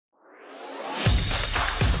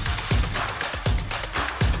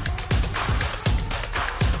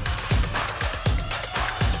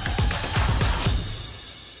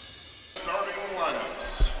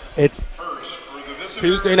It's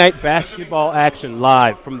Tuesday night basketball action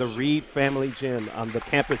live from the Reid Family Gym on the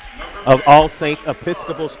campus of All Saints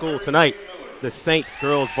Episcopal School. Tonight, the Saints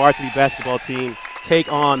girls varsity basketball team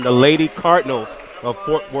take on the Lady Cardinals of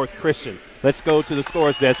Fort Worth Christian. Let's go to the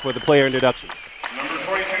scores desk for the player introductions. Number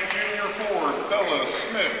 22, junior forward, Bella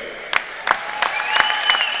Smith.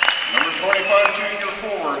 Number 25, junior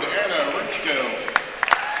forward, Anna Richgill.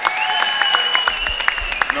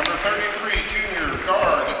 Number 33, junior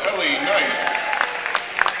guard, Ellie Knight.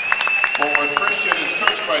 Fort Worth Christian is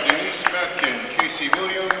coached by Denise Metkin, Casey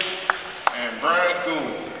Williams, and Brad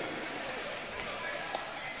Gould.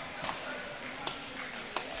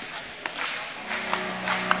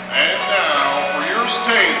 And now for your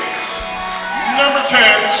Saints, number 10,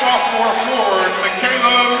 sophomore forward,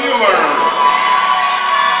 Michaela Mueller.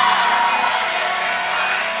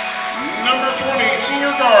 Number 20,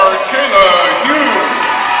 senior guard, Kayla Hume.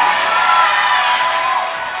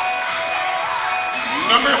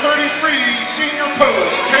 Number 33, senior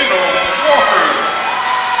post, Tatum Walker.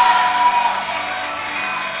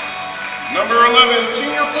 Number 11,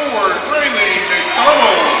 senior forward, Rayleigh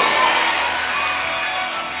McDonald.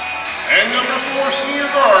 And number 4,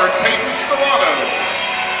 senior guard, Peyton Stellato.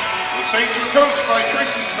 The Saints are coached by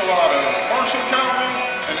Tracy Stellato, Marshall Calvin,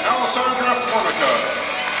 and Alessandra Formica.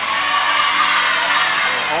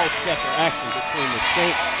 All set for action between the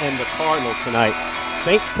Saints and the Cardinals tonight.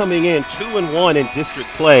 Saints coming in 2-1 in district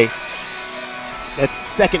play. That's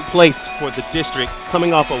second place for the district,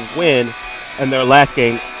 coming off a win in their last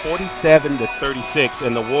game, 47-36,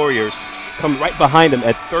 and the Warriors come right behind them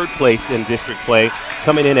at third place in district play,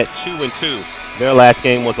 coming in at 2-2. Their last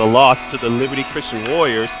game was a loss to the Liberty Christian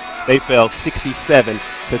Warriors. They fell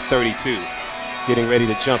 67-32. Getting ready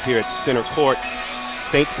to jump here at center court.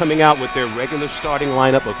 Saints coming out with their regular starting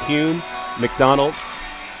lineup of Hume, McDonald,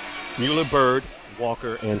 Mueller-Bird,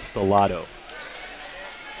 Walker, and Stellato.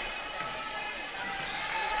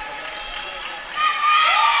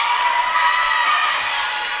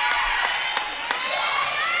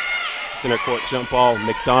 Center court jump ball,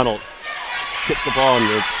 McDonald tips the ball and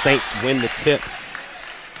the Saints win the tip.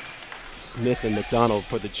 Smith and McDonald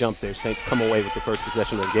for the jump there. Saints come away with the first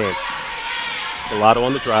possession of the game. Stellato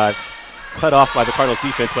on the drive, cut off by the Cardinals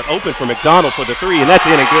defense, but open for McDonald for the three, and that's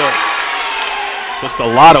in and good. So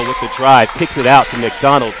Stellato with the drive kicks it out to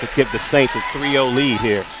McDonald to give the Saints a 3-0 lead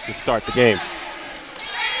here to start the game.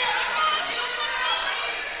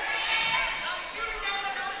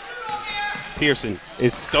 Pearson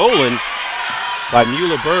is stolen by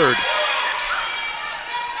Mueller-Bird.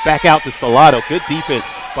 Back out to Stellato. Good defense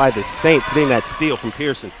by the Saints, getting that steal from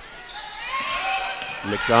Pearson.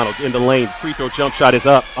 McDonald in the lane. Free throw jump shot is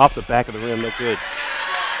up. Off the back of the rim, no good.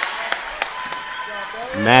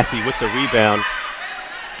 Massey with the rebound.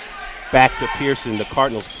 Back to Pearson, the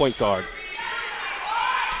Cardinals point guard.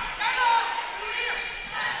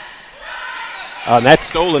 That's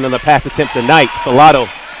stolen on the pass attempt to Knight. Stellato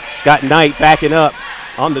got Knight backing up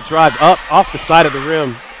on the drive, up off the side of the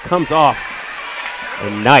rim, comes off,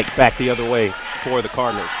 and Knight back the other way for the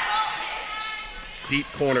Cardinals. Deep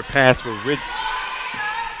corner pass for Ridge.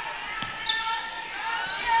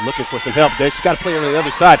 Looking for some help there. She's got a player on the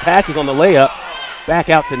other side. Passes on the layup. Back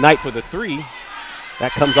out to Knight for the three.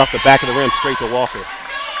 That comes off the back of the rim straight to Walker.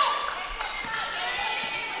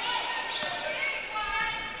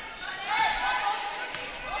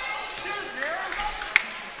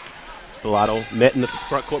 Stellato met in the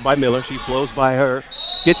front court by Miller. She blows by her,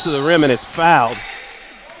 gets to the rim and is fouled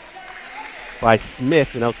by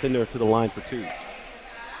Smith, and they'll send her to the line for two.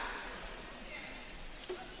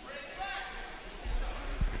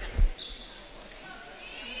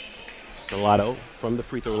 Stellato from the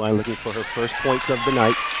free throw line looking for her first points of the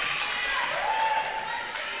night.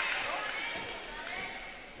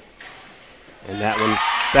 And that one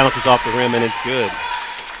bounces off the rim and it's good.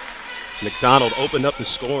 McDonald opened up the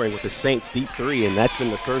scoring with the Saints' deep three, and that's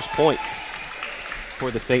been the first points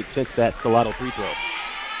for the Saints since that Stellato free throw.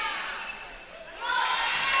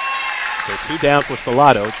 So 2 down for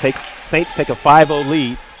Stellato. Saints take a 5-0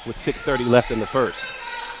 lead with 6:30 left in the first.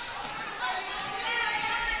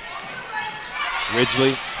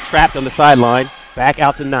 Ridgely trapped on the sideline, back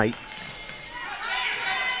out to Knight.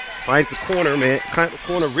 Finds the corner,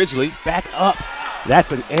 corner Ridgely, back up.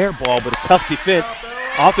 That's an air ball, but a tough defense.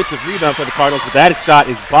 Offensive rebound for the Cardinals, but that shot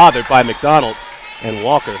is bothered by McDonald and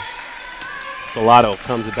Walker. Stellato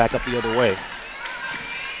comes it back up the other way.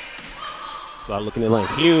 Stellato looking in lane.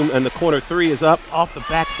 Hume and the corner three is up off the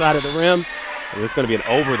back side of the rim. And it's going to be an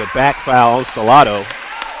over the back foul on Stellato.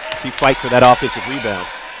 She fights for that offensive rebound.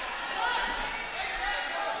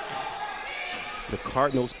 The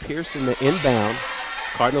Cardinals Pearson the inbound.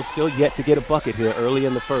 Cardinals still yet to get a bucket here early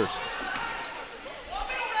in the first.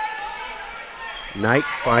 Knight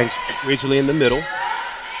finds Ridgely in the middle.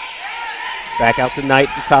 Back out to Knight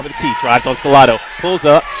at the top of the key. Drives on Stellato. Pulls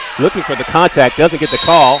up. Looking for the contact. Doesn't get the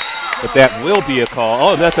call. But that will be a call.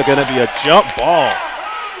 Oh, that's going to be a jump ball.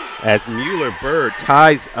 As Mueller-Bird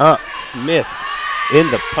ties up Smith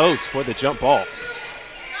in the post for the jump ball.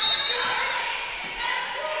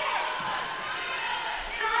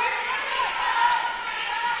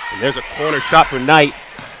 And there's a corner shot for Knight.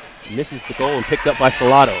 Misses the goal and picked up by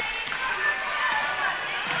Stellato.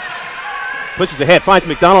 Pushes ahead, finds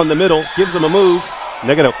McDonald in the middle, gives him a move, and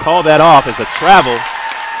they're going to call that off as a travel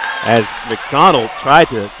as McDonald tried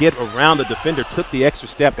to get around the defender, took the extra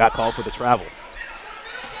step, got called for the travel.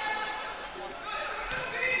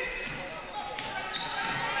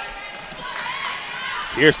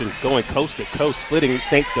 Pearson going coast to coast, splitting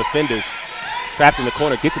Saints defenders. Trapped in the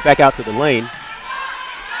corner, gets it back out to the lane.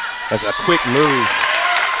 As a quick move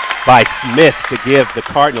by Smith to give the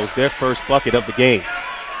Cardinals their first bucket of the game.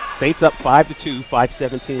 Saints up 5-2,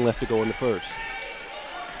 5:17 left to go in the first.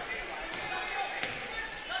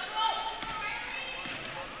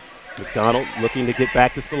 McDonald looking to get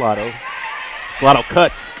back to Stellato. Stellato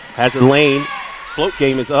cuts, has a lane. Float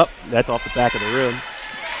game is up. That's off the back of the rim.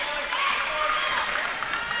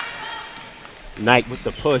 Knight with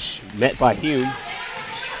the push, met by Hume.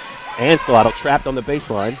 And Stellato trapped on the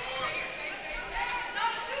baseline.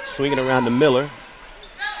 Swinging around to Miller.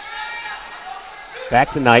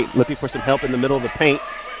 Back to Knight, looking for some help in the middle of the paint.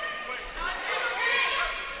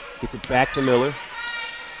 Gets it back to Miller.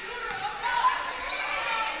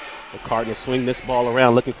 The Cardinals swing this ball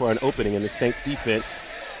around, looking for an opening in the Saints defense.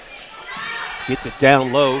 Gets it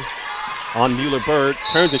down low on Mueller-Bird.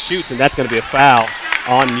 Turns and shoots, and that's going to be a foul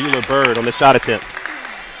on Mueller-Bird on the shot attempt.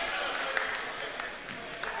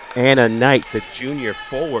 Anna Knight, the junior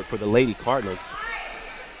forward for the Lady Cardinals,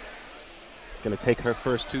 going to take her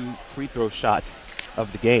first 2 free throw shots of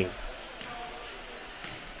the game.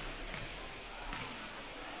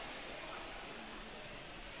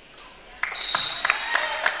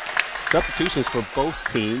 Substitutions for both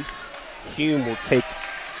teams. Hume will take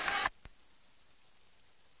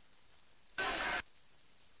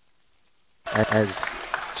as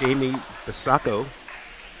Jamie Basacco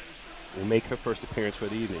will make her first appearance for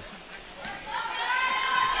the evening.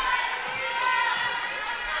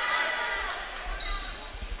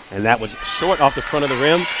 And that was short off the front of the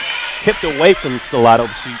rim. Tipped away from Stellato.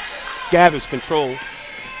 She gathers control.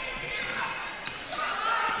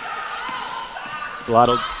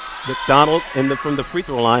 Stellato, McDonald from the free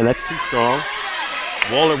throw line. That's too strong.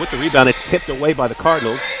 Waller with the rebound. It's tipped away by the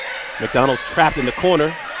Cardinals. McDonald's trapped in the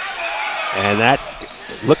corner. And that's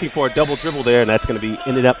looking for a double dribble there. And that's going to be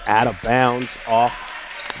ended up out of bounds off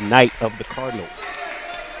Knight of the Cardinals.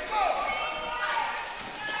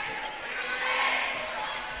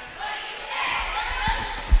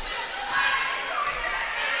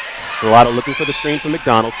 Stellato looking for the screen from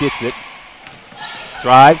McDonald, gets it,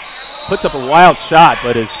 drives, puts up a wild shot,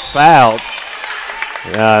 but is fouled.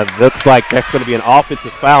 Looks like that's going to be an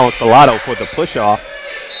offensive foul on Stellato for the push-off,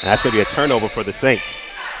 and that's going to be a turnover for the Saints.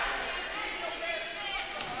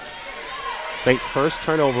 Saints' first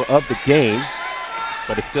turnover of the game,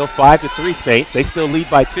 but it's still 5-3 Saints. They still lead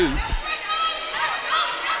by 2.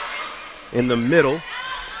 In the middle,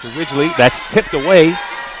 to Ridgely, that's tipped away,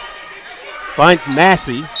 finds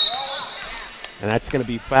Massey. And that's going to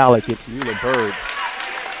be foul against Mueller-Bird.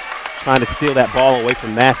 Trying to steal that ball away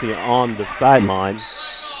from Massey on the sideline.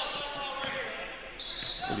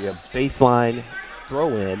 It'll be a baseline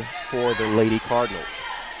throw-in for the Lady Cardinals.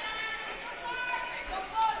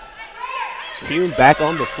 Hume back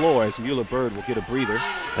on the floor as Mueller-Bird will get a breather.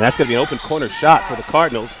 And that's going to be an open corner shot for the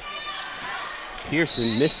Cardinals.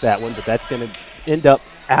 Pearson missed that one, but that's going to end up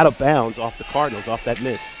out of bounds off the Cardinals, off that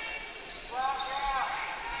miss.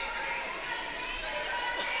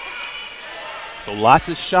 So lots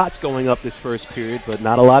of shots going up this first period, but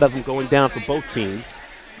not a lot of them going down for both teams,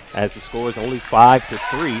 as the score is only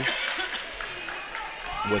 5-3,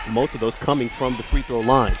 with most of those coming from the free throw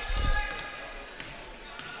line.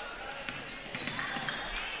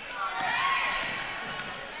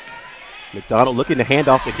 McDonald looking to hand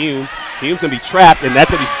off to Hume. Hume's going to be trapped, and that's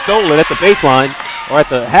going to be stolen at the baseline, or at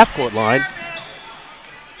the half-court line.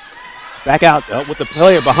 Back out with the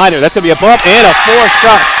player behind her. That's going to be a bump and a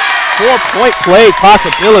 4-point play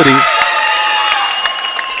possibility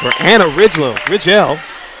for Anna Ridgell.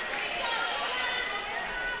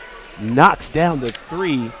 Knocks down the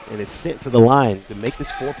 3 and is sent to the line to make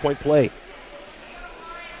this 4-point play.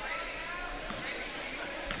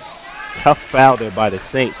 Tough foul there by the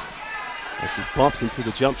Saints. as he bumps into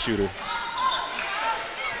the jump shooter.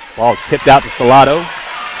 Ball is tipped out to Stellato.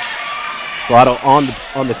 Stellato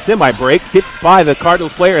on the semi-break, gets by the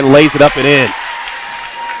Cardinals player and lays it up and in.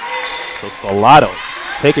 So Stellato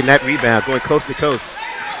taking that rebound, going coast to coast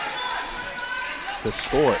to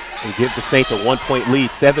score it and give the Saints a 1-point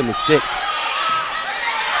lead, 7-6.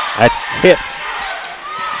 That's tipped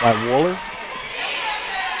by Waller.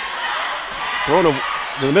 Thrown in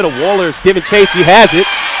the middle, Waller's giving chase, he has it.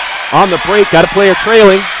 On the break, got a player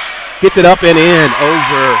trailing. Gets it up and in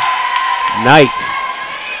over Knight.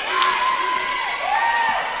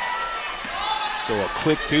 So a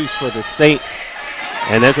quick deuce for the Saints.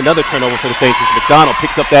 And there's another turnover for the Saints as McDonald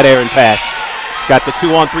picks up that errant pass. She's got the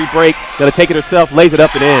 2-on-3 break. Gonna take it herself, lays it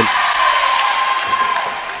up and in.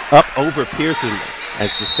 Up over Pearson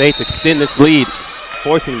as the Saints extend this lead,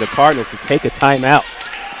 forcing the Cardinals to take a timeout.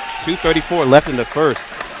 2:34 left in the first.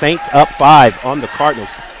 Saints up 5 on the Cardinals,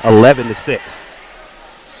 11-6.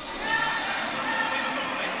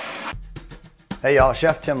 Hey y'all,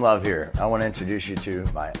 Chef Tim Love here. I want to introduce you to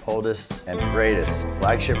my oldest and greatest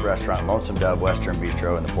flagship restaurant, Lonesome Dove Western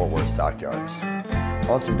Bistro in the Fort Worth Stockyards.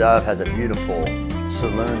 Lonesome Dove has a beautiful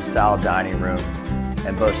saloon-style dining room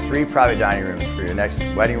and boasts 3 private dining rooms for your next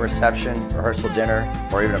wedding reception, rehearsal dinner,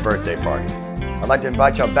 or even a birthday party. I'd like to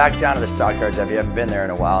invite y'all back down to the Stockyards if you haven't been there in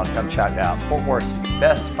a while and come check out Fort Worth's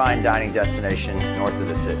best fine dining destination north of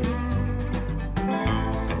the city.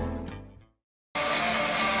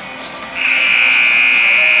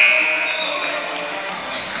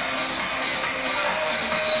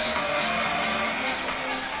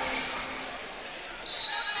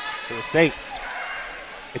 So the Saints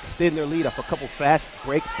extend their lead off a couple fast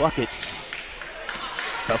break buckets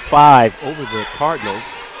to 5 over the Cardinals.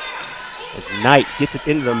 As Knight gets it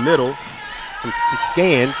into the middle to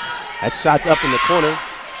Scans. That shot's up in the corner.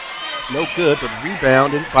 No good, but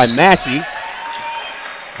rebounded by Massey.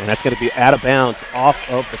 And that's going to be out of bounds off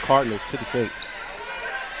of the Cardinals to the Saints.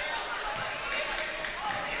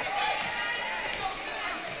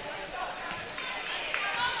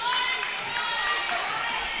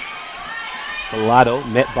 Stellato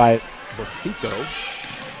met by Bosico.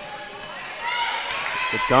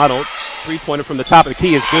 McDonald, 3-pointer from the top of the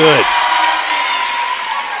key is good.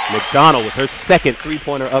 McDonald with her second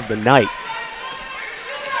 3-pointer of the night.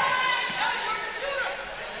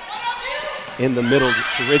 In the middle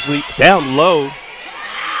to Ridgely, down low,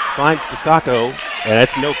 finds Bosico, and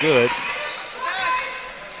that's no good.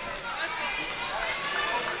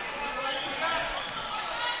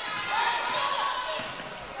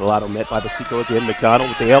 Stellato met by Bosico again. McDonald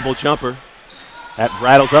with the elbow jumper. That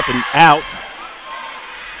rattles up and out.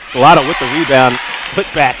 Stellato with the rebound.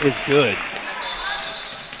 Putback is good.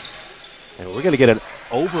 And we're going to get an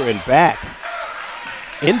over and back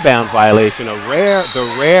inbound violation. The rare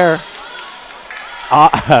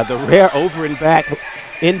over and back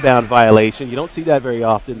inbound violation. You don't see that very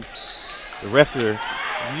often. The refs are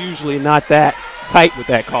usually not that tight with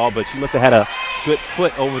that call, but she must have had a good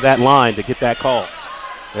foot over that line to get that call.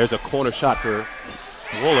 There's a corner shot for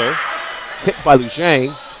Wooler. Tipped by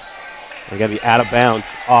Lujang. They're going to be out of bounds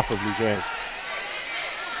off of Lujang.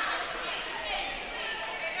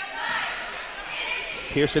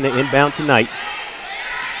 Pearson to inbound to Knight.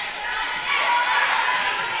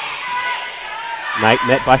 Knight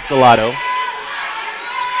met by Stellato.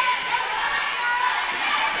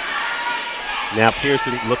 Now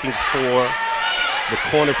Pearson looking for the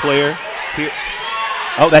corner player.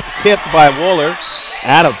 Oh, that's tipped by Wooler.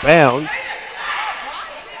 Out of bounds.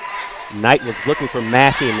 Knight was looking for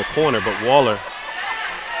Massey in the corner, but Waller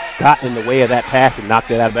got in the way of that pass and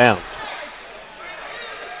knocked it out of bounds.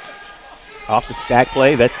 Off the stack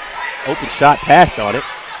play, that's open shot passed on it.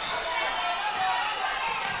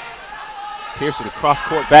 Pearson cross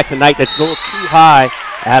court back to Knight, that's a little too high,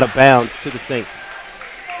 out of bounds to the Saints.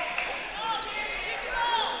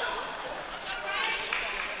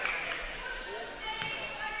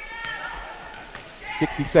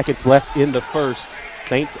 .60 seconds left in the first.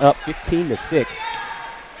 Saints up 15-6.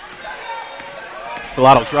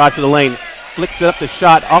 Stellato drives to the lane, flicks it up the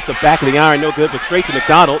shot off the back of the iron, no good, but straight to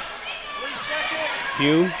McDonald.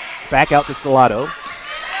 Hume back out to Stellato.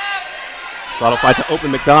 Stellato fights to open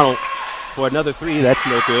McDonald for another 3, that's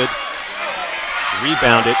no good.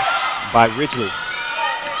 Rebounded by Ridgely.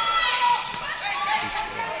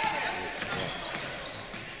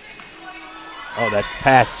 Oh, that's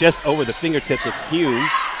passed just over the fingertips of Hume.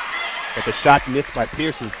 But the shot's missed by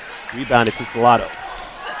Pearson. Rebounded to Stellato.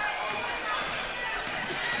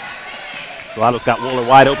 Stellato's got Wooler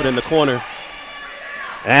wide open in the corner.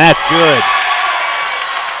 And that's good.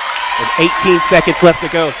 With 18 seconds left to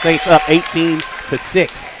go. Saints up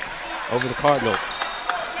 18-6. over the Cardinals.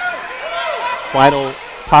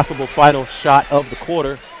 Possible final shot of the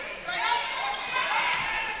quarter.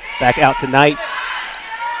 Back out to Knight.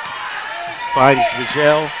 Finds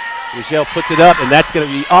Rigel. Rigel puts it up, and that's going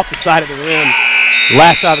to be off the side of the rim.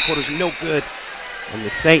 Last shot of the quarter is no good. And the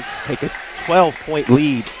Saints take a 12-point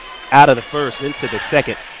lead out of the first into the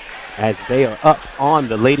second as they are up on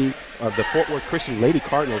the Fort Worth Christian Lady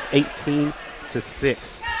Cardinals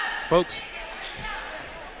 18-6. Folks,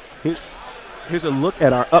 here's a look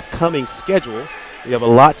at our upcoming schedule. We have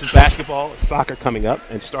lots of basketball, soccer coming up,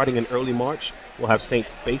 and starting in early March, we'll have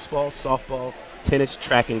Saints baseball, softball, tennis,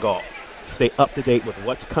 track, and golf. Stay up to date with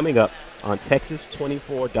what's coming up on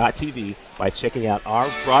Texas24.tv by checking out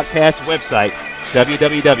our broadcast website,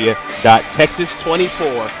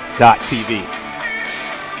 www.texas24.tv.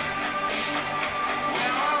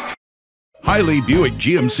 Hiley Buick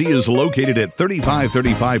GMC is located at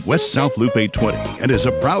 3535 West South Loop 820 and is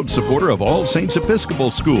a proud supporter of All Saints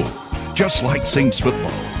Episcopal School. Just like Saints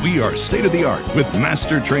football, we are state-of-the-art with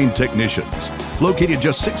master-trained technicians. Located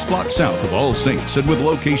just 6 blocks south of All Saints and with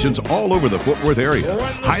locations all over the Fort Worth area,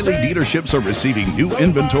 Hiley dealerships are receiving new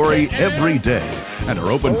inventory every day and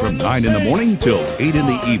are open from 9 in the morning till 8 in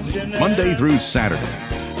the evening, Monday through Saturday.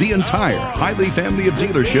 The entire Hiley family of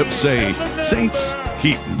dealerships say, Saints,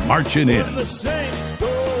 keep marching in. The Saints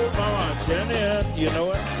go marching in, you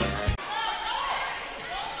know it.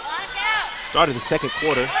 Start of the second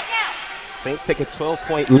quarter. Saints take a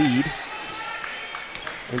 12-point lead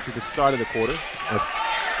into the start of the quarter as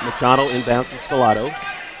McDonald inbounds to Stellato.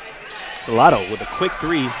 Stellato with a quick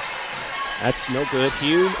three. That's no good.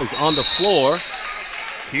 Hume is on the floor.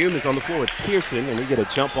 Hume is on the floor with Pearson, and we get a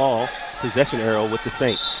jump ball possession arrow with the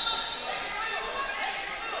Saints.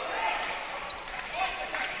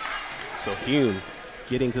 So Hume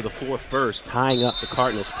getting to the floor first, tying up the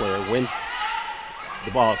Cardinals player, wins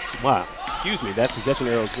the ball. Wow, excuse me, that possession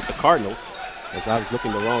arrow is with the Cardinals as I was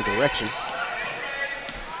looking the wrong direction.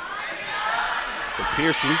 So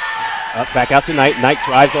Pearson back out to Knight. Knight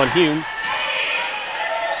drives on Hume.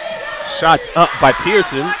 Shots up by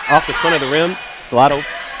Pearson off the front of the rim. Stellato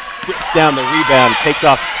whips down the rebound, takes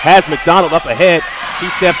off, has McDonald up ahead,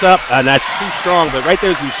 2 steps up, and that's too strong, but right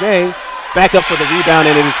there's Zhang. Back up for the rebound,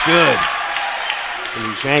 and it is good.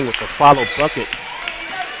 And Zhang with the follow bucket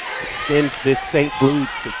extends this Saints lead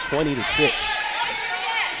to 20-6.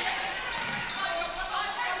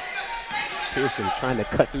 Pearson trying to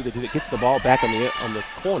cut through gets the ball back on the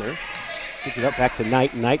corner, gives it up back to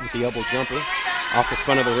Knight. Knight with the elbow jumper off the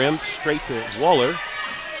front of the rim, straight to Waller.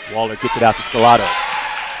 Waller gets it out to Stellato.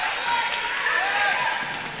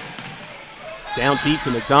 Down deep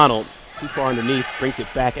to McDonald, too far underneath, brings it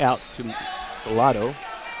back out to Stellato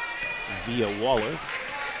via Waller.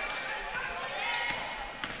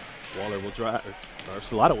 Waller will drive, or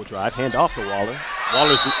Stellato will drive, hand off to Waller.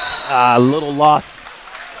 Waller's a little lost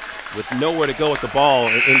with nowhere to go with the ball,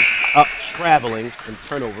 and ends up traveling and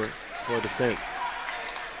turnover for the Saints.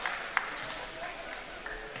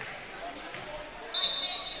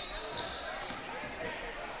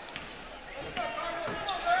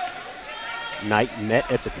 Knight met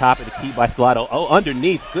at the top of the key by Stellato. Oh,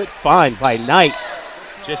 underneath, good find by Knight.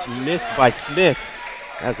 Just missed by Smith.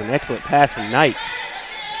 That was an excellent pass from Knight.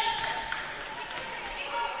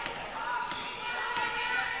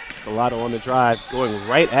 Stellato on the drive, going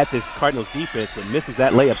right at this Cardinals defense, but misses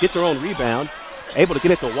that layup. Gets her own rebound, able to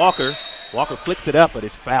get it to Walker. Walker flicks it up, but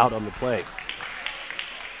is fouled on the play.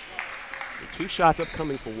 So 2 shots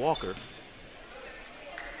upcoming for Walker.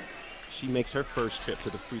 She makes her first trip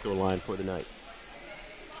to the free throw line for the night.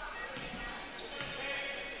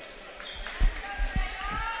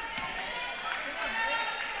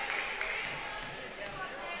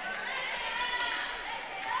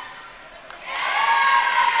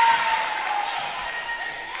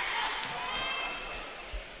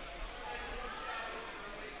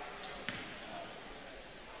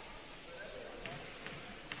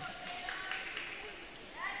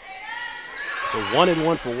 So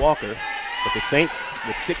 1-1 for Walker, but the Saints,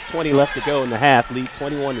 with 6:20 left to go in the half, lead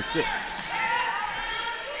 21-6.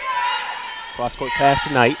 Cross-court pass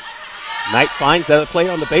to Knight. Knight finds the other player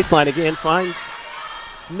on the baseline again, finds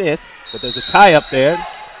Smith, but there's a tie up there.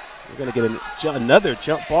 We're going to get another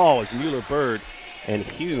jump ball as Mueller-Bird and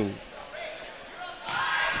Hume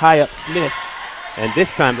tie up Smith, and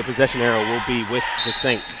this time the possession arrow will be with the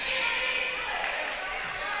Saints.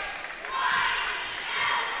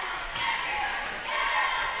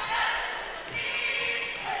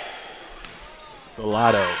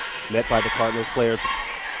 Stellato, met by the Cardinals player,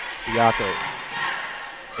 Biacco.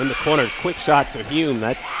 In the corner, quick shot to Hume.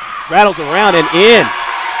 That rattles around and in.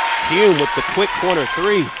 Hume with the quick corner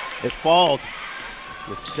 3. It falls.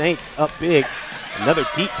 The Saints up big. Another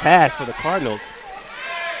deep pass for the Cardinals.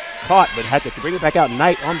 Caught, but had to bring it back out.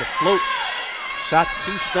 Knight on the float. Shots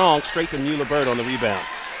too strong. Straight to Mueller-Bird on the rebound.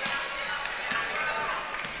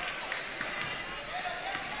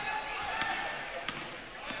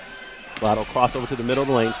 Lotto crossover to the middle of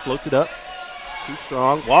the lane. Floats it up. Too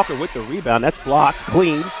strong. Walker with the rebound. That's blocked.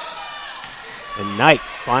 Clean. And Knight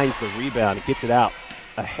finds the rebound and gets it out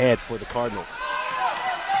ahead for the Cardinals.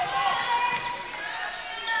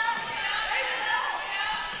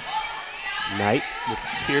 Knight with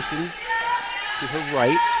Pearson to her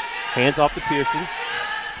right. Hands off to Pearson.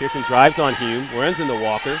 Pearson drives on Hume. Runs into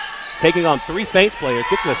Walker. Taking on 3 Saints players.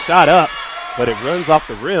 Gets the shot up, but it runs off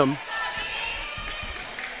the rim.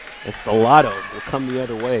 And Stellato will come the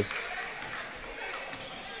other way.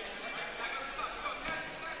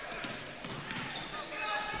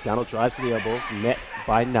 Donald drives to the elbows, met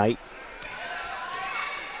by Knight.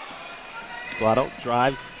 Stellato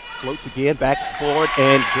drives, floats again, back forward,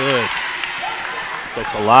 and good. So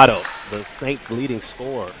Stellato, the Saints' leading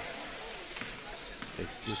scorer,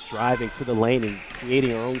 is just driving to the lane and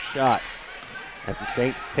creating her own shot as the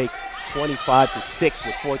Saints take 25-6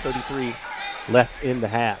 with 4:33 left in the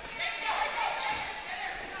half.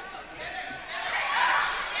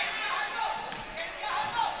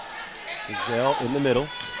 Giselle in the middle,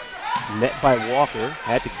 met by Walker,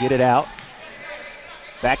 had to get it out.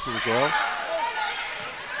 Back to Giselle.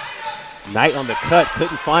 Knight on the cut,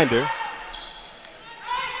 couldn't find her.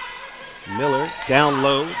 Miller down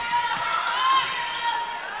low.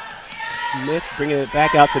 Smith bringing it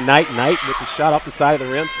back out to Knight. Knight with the shot off the side of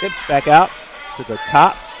the rim, tipped back out to the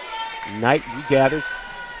top. Knight regathers.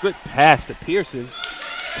 Good pass to Pearson.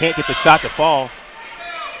 Can't get the shot to fall.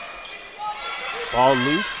 Ball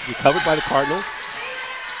loose, recovered by the Cardinals.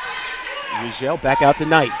 Rigel back out to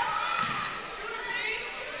Knight.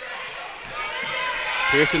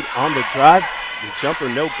 Pearson on the drive. The jumper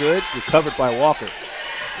no good, recovered by Walker.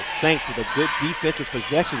 So Saints with a good defensive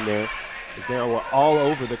possession there, as they were all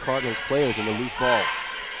over the Cardinals players in the loose ball.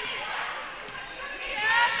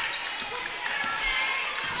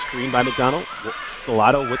 Screen by McDonald.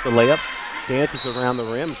 Stellato with the layup. Dances around the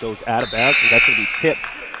rim, goes out of bounds, and that's going to be tipped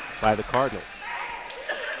by the Cardinals.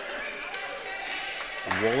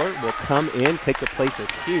 Waller will come in, take the place of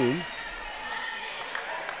Hume.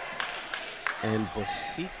 And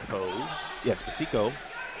Bosico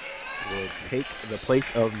will take the place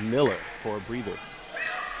of Miller for a breather.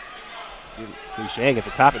 Zhang at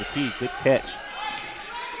the top of the key, good catch.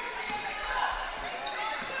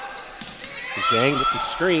 Zhang with the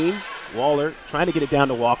screen. Waller trying to get it down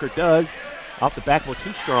to Walker, does. Off the backboard,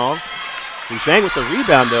 too strong. Zhang with the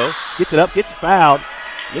rebound though, gets it up, gets fouled.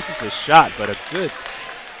 Misses the shot, but a good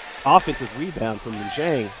offensive rebound from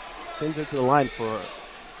Zhang. Sends her to the line for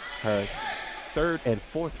her 3rd and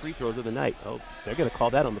 4th free throws of the night. Oh, they're going to call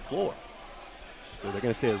that on the floor. So they're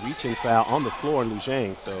going to say a reaching foul on the floor on Lu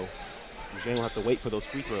Zhang. So Lu Zhang will have to wait for those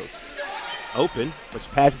free throws. Open, which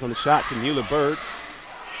passes on the shot to Mueller-Bird.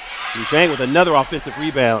 Lu Zhang with another offensive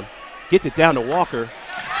rebound. Gets it down to Walker.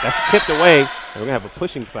 That's tipped away. And we're going to have a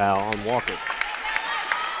pushing foul on Walker.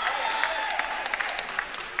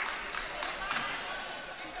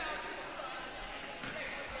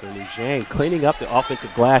 So Lu Zhang cleaning up the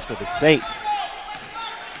offensive glass for the Saints,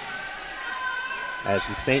 as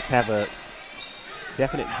the Saints have a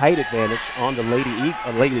definite height advantage on the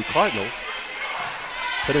Lady Cardinals,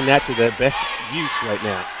 putting that to their best use right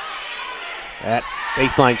now. That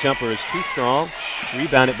baseline jumper is too strong,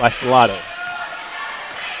 rebounded by Stellato.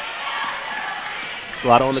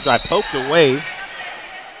 Stellato on the drive, poked away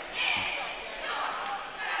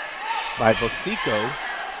by Bosico,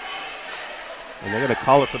 and they're going to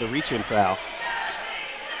call it for the reach-in foul.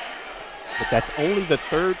 But that's only the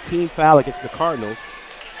 3rd team foul against the Cardinals.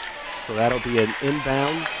 So that'll be an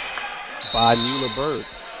inbounds by Mueller-Bird.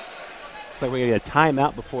 Looks like we're going to get a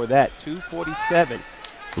timeout before that. 2:47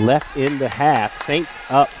 left in the half. Saints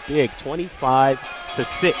up big, 25-6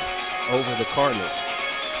 over the Cardinals.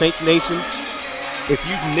 Saints Nation, if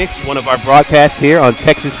you've missed one of our broadcasts here on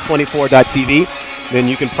Texas24.tv, then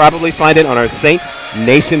you can probably find it on our Saints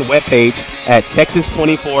Nation webpage at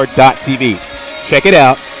Texas24.tv. Check it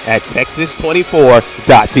out at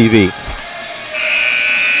Texas24.tv.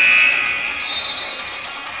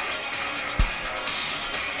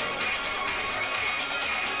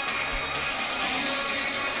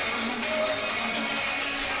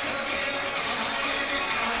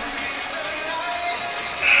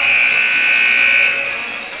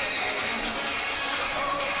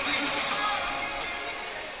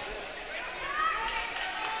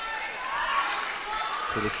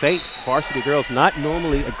 So the Saints varsity girls, not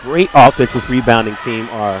normally a great offensive rebounding team,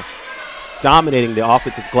 are dominating the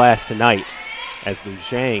offensive glass tonight as Lu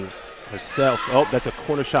Zhang herself. Oh, that's a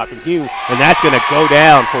corner shot from Hume, and that's going to go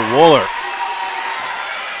down for Wooler.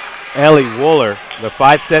 Ellie Wooler, the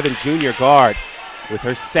 5'7" junior guard, with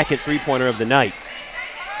her second three-pointer of the night.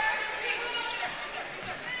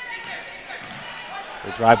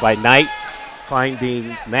 The drive by Knight,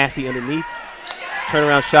 finding Massey underneath.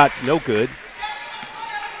 Turnaround shots, no good.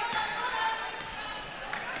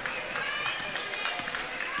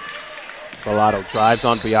 Stellato drives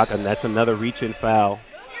on Bianca, and that's another reach-in foul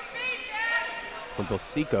from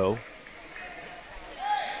Bosico.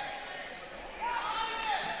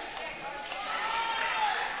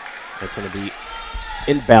 That's going to be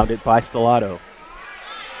inbounded by Stellato.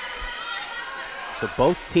 So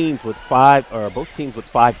both teams with five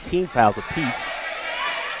team fouls apiece.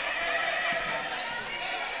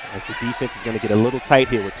 As the defense is going to get a little tight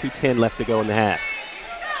here with 2:10 left to go in the half.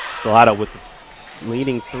 Stellato with the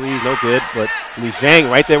leaning three, no good, but Lu Zhang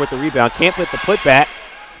right there with the rebound. Can't put the putback.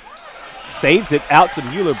 Saves it out to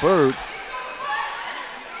Mueller-Berg.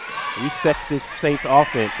 Resets this Saints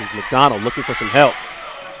offense as McDonald looking for some help.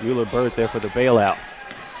 Mueller-Berg there for the bailout.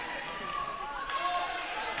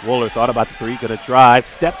 Wooler thought about the three, gonna drive,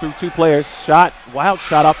 step through two players, shot, wild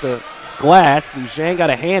shot off the glass. Lu Zhang got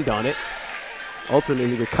a hand on it,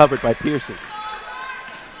 ultimately recovered by Pearson.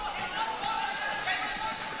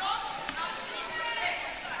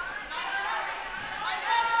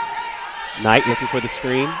 Knight looking for the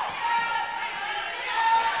screen.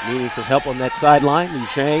 Needing some help on that sideline. Lu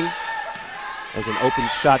Zhang has an open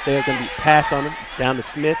shot there, gonna be passed on him, down to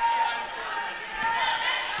Smith.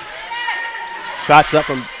 Shots up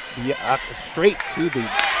from straight to the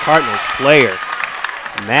Cardinals player,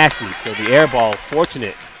 Massey. So the air ball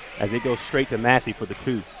fortunate as it goes straight to Massey for the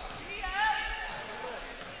two.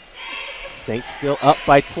 Saints still up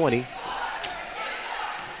by 20.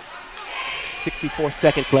 64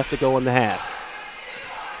 seconds left to go in the half.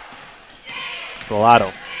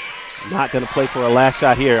 Stellato not going to play for a last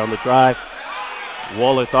shot here on the drive.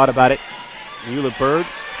 Waller thought about it. Mueller-Berg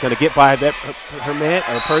going to get by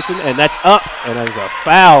her person, and that's up. And there's a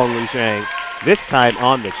foul on Lu Zhang, this time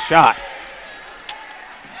on the shot.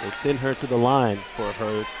 They send her to the line for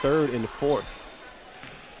her third and fourth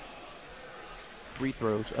free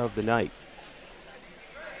throws of the night.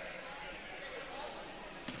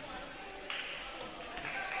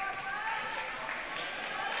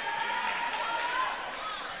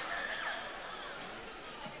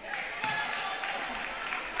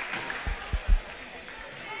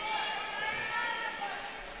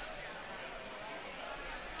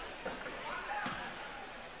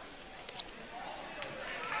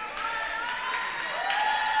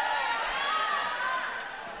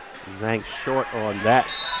 Zhang short on that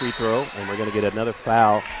free throw, and we're going to get another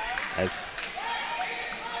foul as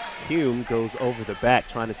Hume goes over the back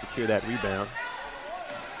trying to secure that rebound.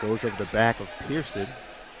 Goes over the back of Pearson.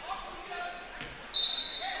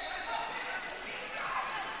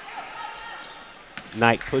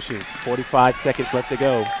 Knight pushing, 45 seconds left to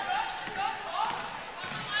go.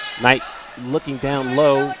 Knight looking down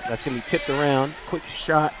low, that's going to be tipped around. Quick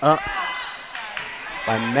shot up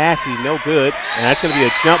by Massey, no good, and that's going to be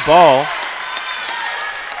a jump ball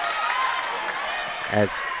as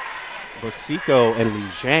Bosico and Lu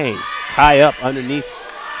Zhang tie up underneath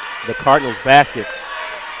the Cardinals basket.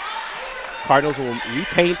 Cardinals will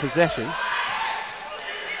retain possession.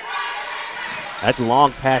 That's a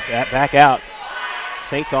long pass back out.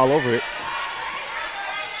 Saints all over it.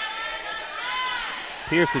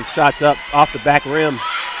 Pearson shots up off the back rim.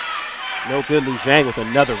 No good. Lu Zhang with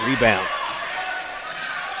another rebound.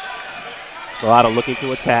 Stellato looking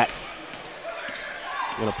to attack.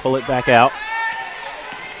 Going to pull it back out.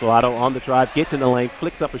 Stellato on the drive, gets in the lane,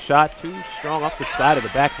 flicks up a shot, too strong off the side of the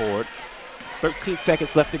backboard. 13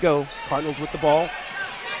 seconds left to go. Cardinals with the ball.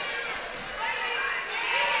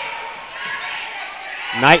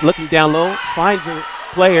 Knight looking down low, finds a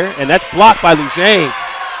player, and that's blocked by Lu Zhang.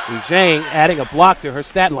 Lu Zhang adding a block to her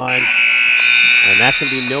stat line, and that's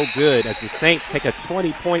going to be no good as the Saints take a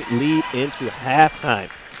 20-point lead into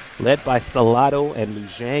halftime. Led by Stellato and Lu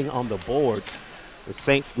Zhang on the boards. The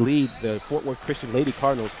Saints lead the Fort Worth Christian Lady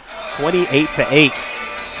Cardinals 28-8.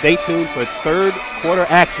 Stay tuned for third quarter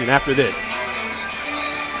action after this.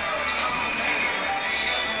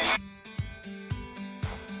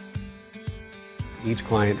 Each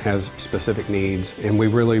client has specific needs, and we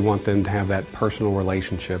really want them to have that personal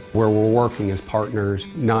relationship where we're working as partners,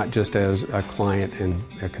 not just as a client and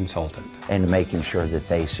a consultant. And making sure that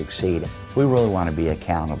they succeed. We really want to be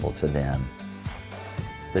accountable to them.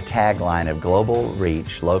 The tagline of global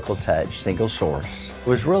reach, local touch, single source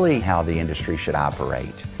was really how the industry should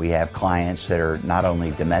operate. We have clients that are not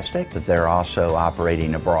only domestic, but they're also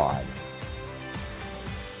operating abroad.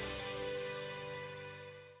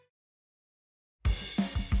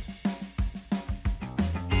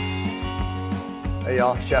 Hey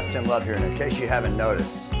y'all, Chef Tim Love here, and in case you haven't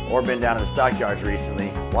noticed or been down in the stockyards recently,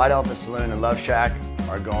 White Elephant Saloon and Love Shack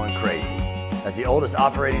are going crazy. As the oldest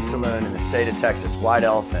operating saloon in the state of Texas, White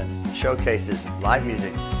Elephant showcases live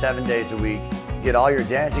music 7 days a week to get all your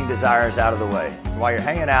dancing desires out of the way. And while you're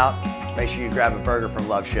hanging out, make sure you grab a burger from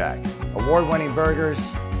Love Shack. Award-winning burgers,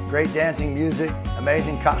 great dancing music,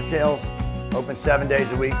 amazing cocktails, open 7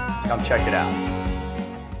 days a week. Come check it out.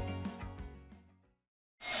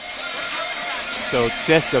 So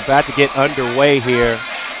just about to get underway here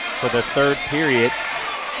for the third period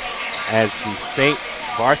as the Saints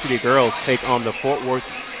varsity girls take on the Fort Worth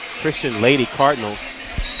Christian Lady Cardinals.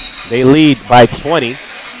 They lead by 20,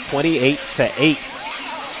 28-8.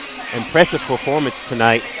 Impressive performance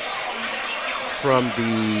tonight from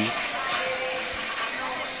the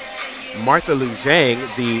Martha Lu Zhang,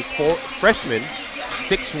 the freshman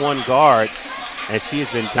 6'1" guard, and she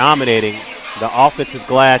has been dominating the offensive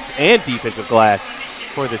glass and defensive glass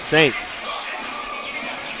for the Saints.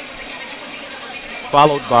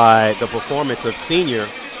 Followed by the performance of senior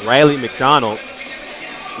Riley McDonald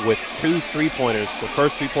with 2 3-pointers, the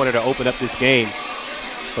first 3-pointer to open up this game.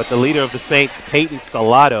 But the leader of the Saints, Peyton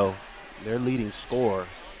Stellato, their leading scorer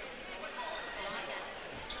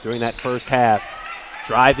during that first half,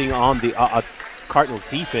 driving on the Cardinals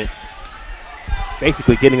defense,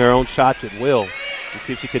 basically getting her own shots at will. Let's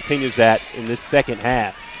see if she continues that in this second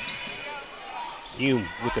half. Hume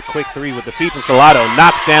with the quick three with the feed from Stellato,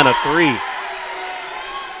 knocks down a three.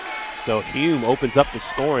 So Hume opens up the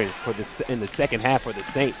scoring for in the second half for the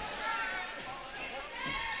Saints.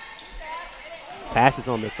 Passes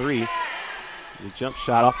on the three. The jump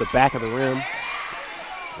shot off the back of the rim.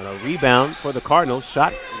 And a rebound for the Cardinals.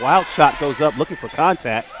 Wild shot goes up looking for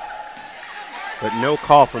contact, but no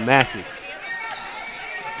call from Massey.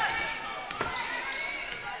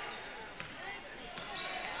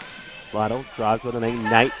 Stellato drives with an A.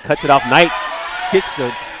 Knight cuts it off. Knight hits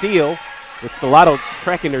the steal with Stellato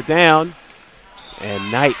tracking her down,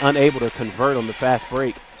 and Knight unable to convert on the fast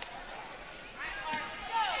break.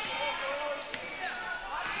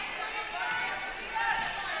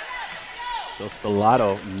 So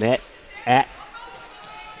Stellato met at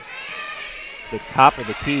the top of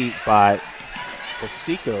the key by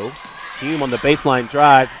Bosico. Hume on the baseline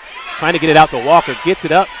drive, trying to get it out to Walker, gets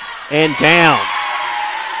it up and down.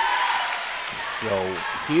 So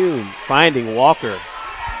Hume finding Walker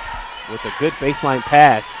with a good baseline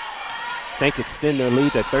pass. Saints extend their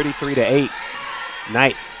lead to 33-8.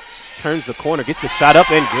 Knight turns the corner, gets the shot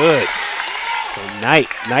up and good. So Knight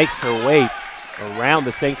knifes her way around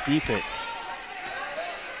the Saints defense.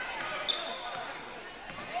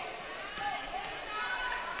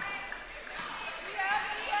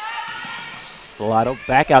 Stellato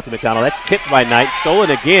back out to McDonald. That's tipped by Knight. Stolen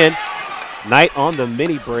again. Knight on the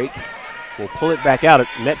mini break. Will pull it back out.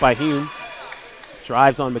 Net by Hume.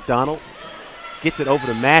 Drives on McDonald. Gets it over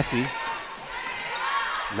to Massey.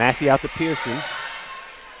 Massey out to Pearson.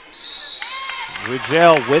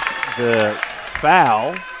 Rigel with the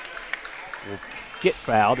foul. Will get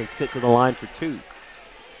fouled and sit to the line for 2.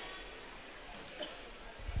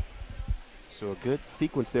 So a good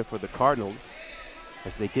sequence there for the Cardinals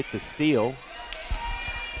as they get the steal.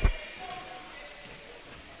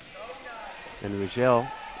 And Rigel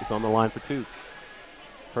is on the line for 2.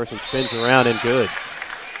 Person spins around and good.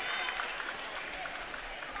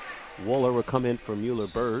 Wooler will come in for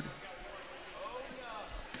Mueller-Bird.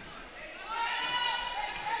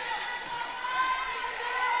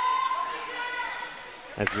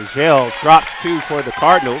 As Rigel drops 2 for the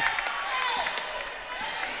Cardinals.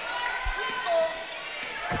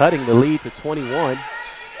 Cutting the lead to 21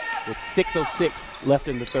 with 6:06 left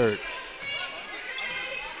in the third.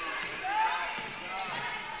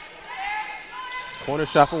 Corner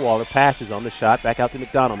shot for Waller, passes on the shot, back out to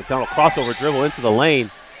McDonald. McDonald crossover dribble into the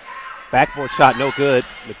lane. Backboard shot, no good.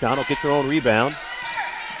 McDonald gets her own rebound.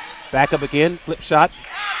 Back up again, flip shot,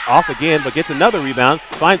 off again, but gets another rebound.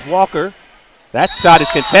 Finds Walker. That shot is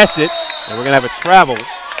contested, and we're going to have a travel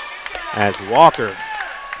as Walker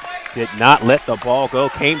did not let the ball go,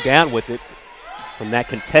 came down with it from that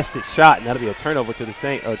contested shot, and that'll be a turnover to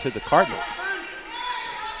the Cardinals.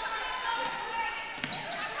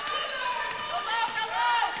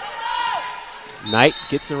 Knight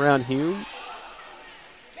gets around Hume.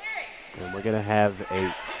 And we're going to have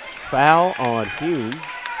a foul on Hume.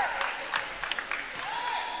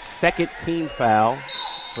 second team foul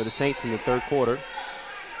for the Saints in the third quarter.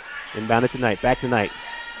 Inbounded to Knight, back to Knight.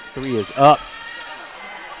 Three is up.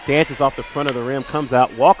 Dances off the front of the rim, comes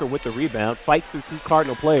out. Walker with the rebound, fights through two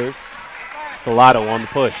Cardinal players. Stellato on the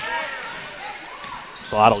push.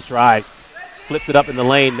 Stellato drives, flips it up in the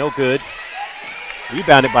lane, no good.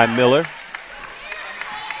 Rebounded by Miller.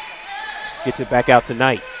 Gets it back out to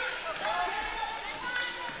Knight.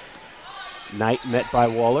 Knight met by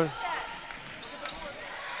Waller.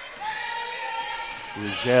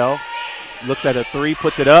 Rigel looks at a three,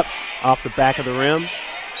 puts it up off the back of the rim.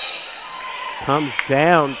 Comes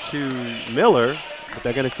down to Miller, but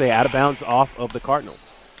they're going to say out of bounds off of the Cardinals.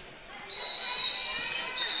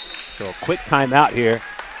 So a quick timeout here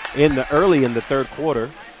early in the third quarter.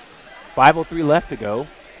 5:03 left to go.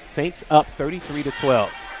 Saints up 33-12.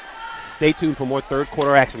 Stay tuned for more third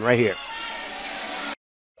quarter action right here.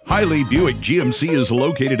 Hiley Buick GMC is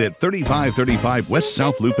located at 3535 West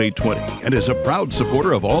South Loop 820 and is a proud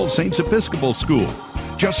supporter of All Saints Episcopal School.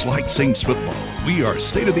 Just like Saints football, we are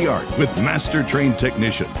state-of-the-art with master-trained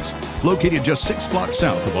technicians. Located just 6 blocks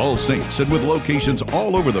south of All Saints and with locations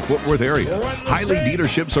all over the Fort Worth area, Hiley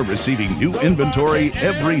dealerships are receiving new inventory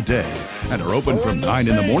every day and are open from 9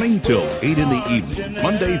 in the morning till 8 in the evening,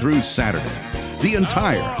 Monday through Saturday. The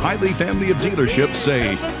entire Hiley family of dealerships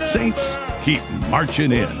say, Saints, keep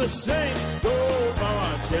marching in. The Saints go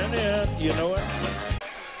marching in, you know it.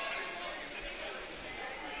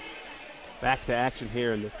 Back to action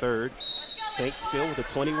here in the third. Saints still with a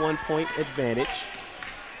 21-point advantage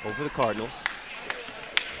over the Cardinals.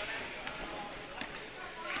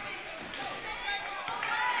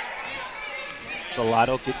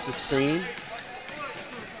 Stellato gets the screen.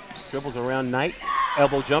 Dribbles around Knight.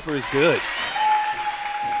 Elbow jumper is good.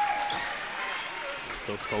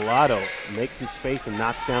 So Stellato makes some space and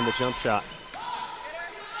knocks down the jump shot.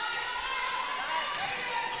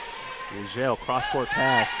 Rigel cross-court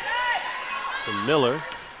pass to Miller.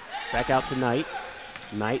 Back out to Knight.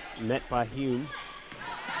 Knight met by Hume.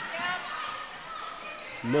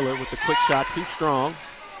 Miller with the quick shot, too strong.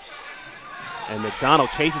 And McDonald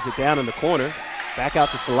chases it down in the corner. Back out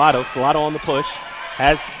to Stellato. Stellato on the push.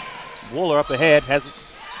 Has Wooler up ahead.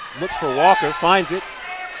 Looks for Walker. Finds it.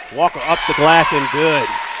 Walker up the glass and good.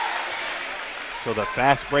 So the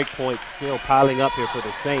fast break points still piling up here for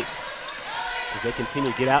the Saints as they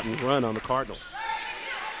continue to get out and run on the Cardinals.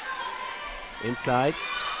 Inside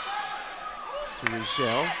to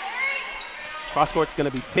Rigel. Cross-court's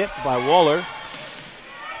going to be tipped by Waller.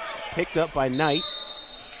 Picked up by Knight.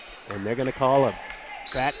 And they're going to call a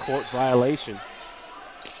backcourt violation,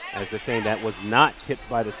 as they're saying that was not tipped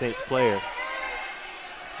by the Saints player.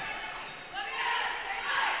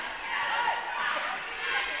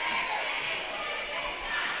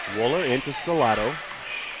 Waller into Stellato.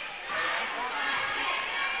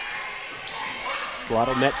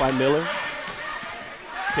 Stellato met by Miller.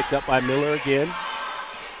 Picked up by Miller again.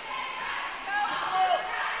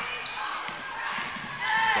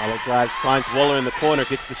 Stellato drives, finds Waller in the corner,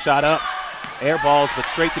 gets the shot up. Air balls, but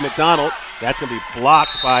straight to McDonald. That's going to be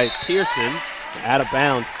blocked by Pearson. Out of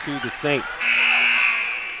bounds to the Saints.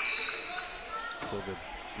 So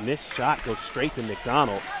the missed shot goes straight to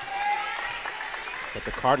McDonald. But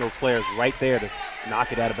the Cardinals player is right there to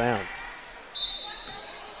knock it out of bounds.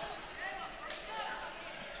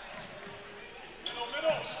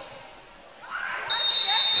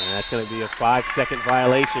 And that's going to be a 5-second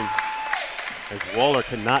violation, as Waller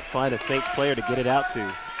could not find a Saints player to get it out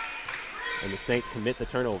to. And the Saints commit the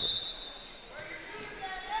turnover.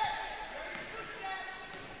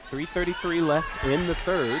 3:33 left in the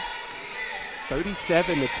third.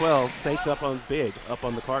 37-12, Saints up on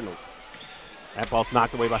the Cardinals. That ball's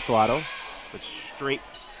knocked away by Stellato, but straight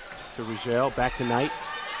to Rigel, back to Knight.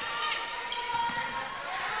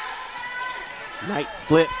 Knight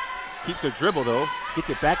slips, keeps her dribble though, gets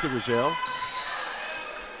it back to Rigel.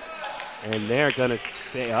 And they're gonna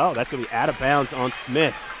say, oh, that's gonna be out of bounds on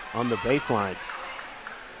Smith on the baseline.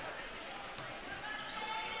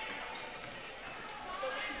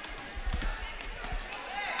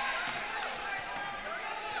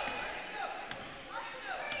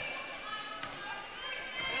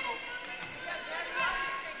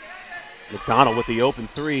 McDonald with the open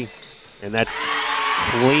three, and that's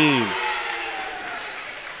clean.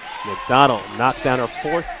 McDonald knocks down her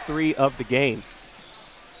fourth three of the game.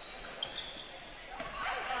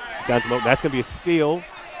 That's going to be a steal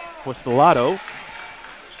for Stellato.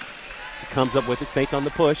 She comes up with it. Saints on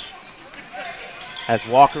the push. Has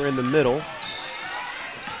Walker in the middle.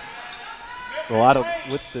 Stellato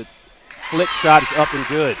with the flick shot is up and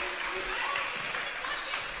good.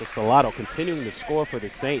 So Stellato continuing to score for the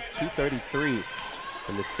Saints. 2:33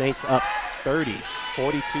 And the Saints up 30,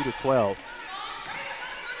 42-12.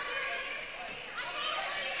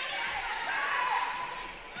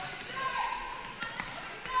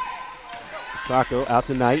 Sacco out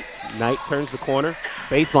to Knight. Knight turns the corner.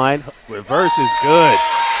 Baseline. Reverse is good.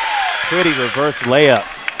 Pretty reverse layup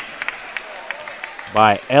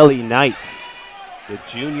by Ellie Knight, the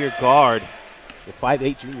junior guard, the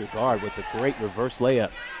 5'8" junior guard with a great reverse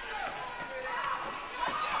layup.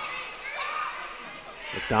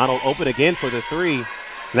 McDonald open again for the three. And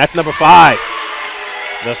that's number 5.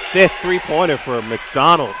 The 5th three-pointer for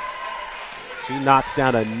McDonald. She knocks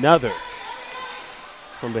down another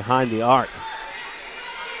from behind the arc.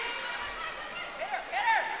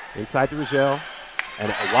 Inside to Rigel,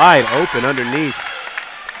 and wide open underneath.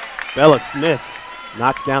 Bella Smith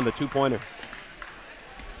knocks down the two-pointer.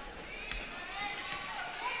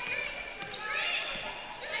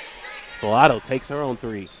 Stellato takes her own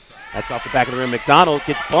three. That's off the back of the rim. McDonald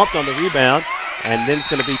gets bumped on the rebound, and then it's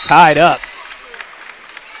going to be tied up.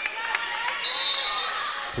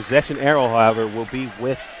 Possession arrow, however, will be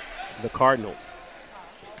with the Cardinals.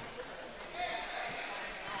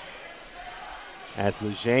 As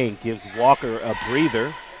Lejeune gives Walker a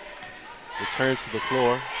breather, returns to the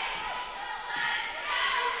floor.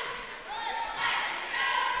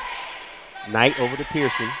 Knight over to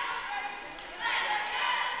Pearson.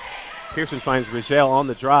 Pearson finds Rigel on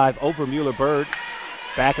the drive over Mueller-Bird.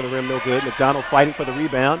 Back of the rim, no good. McDonald fighting for the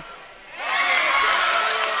rebound.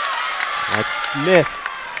 That's Smith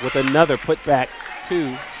with another putback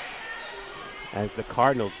two. As the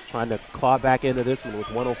Cardinals trying to claw back into this one with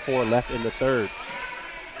 1:04 left in the third.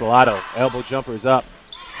 Stellato, elbow jumper is up.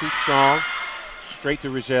 It's too strong. Straight to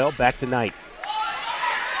Rigel, back to Knight.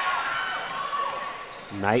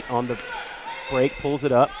 Knight on the break, pulls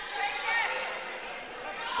it up.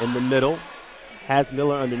 In the middle, has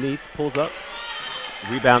Miller underneath, pulls up.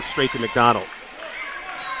 Rebound straight to McDonald.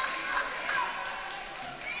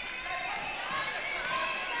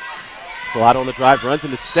 Stellato on the drive, runs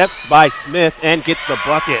into steps by Smith and gets the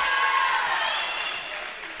bucket.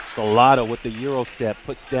 Stellato with the Euro step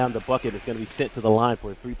puts down the bucket. It's going to be sent to the line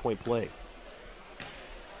for a three-point play.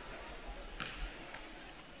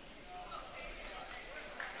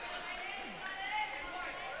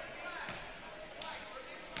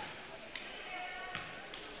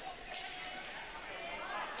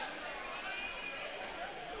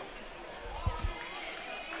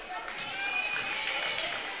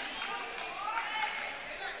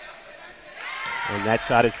 And that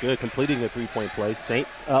shot is good, completing the three-point play.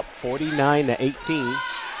 Saints up 49-18.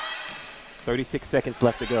 36 seconds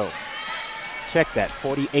left to go. Check that,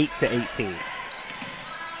 48-18.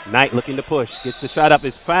 Knight looking to push, gets the shot up,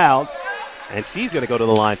 is fouled, and she's going to go to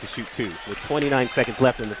the line to shoot two with 29 seconds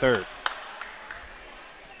left in the third.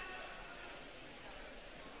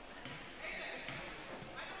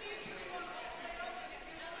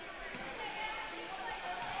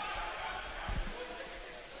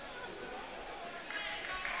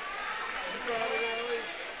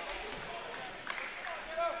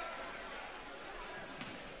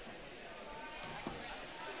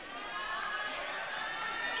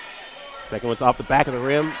 Second one's off the back of the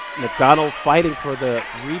rim. McDonald fighting for the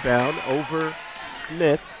rebound over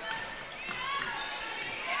Smith.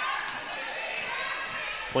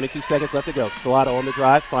 22 seconds left to go. Stellato on the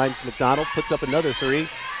drive, finds McDonald, puts up another three.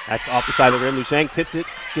 That's off the side of the rim. Lushang tips it,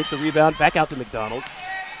 gets a rebound, back out to McDonald.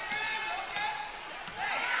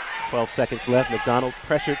 12 seconds left. McDonald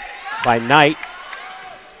pressured by Knight.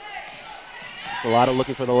 Stellato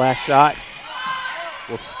looking for the last shot.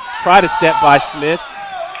 Will try to step by Smith.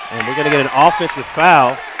 And we're going to get an offensive foul.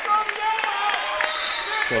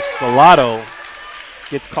 So Stellato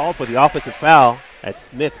gets called for the offensive foul as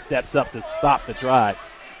Smith steps up to stop the drive.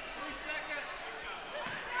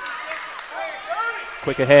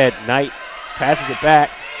 Quick ahead, Knight passes it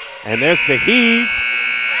back. And there's the heave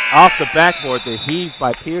off the backboard. The heave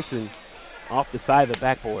by Pearson off the side of the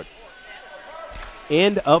backboard.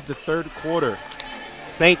 End of the third quarter.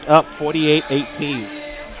 Saints up 48-18.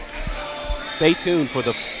 Stay tuned for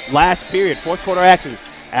the last period, fourth quarter action.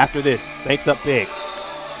 After this, Saints up big.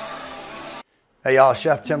 Hey y'all,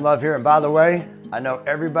 Chef Tim Love here, and by the way, I know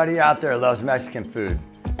everybody out there loves Mexican food,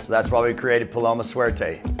 so that's why we created Paloma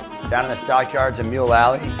Suerte. Down in the Stockyards in Mule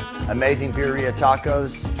Alley, amazing birria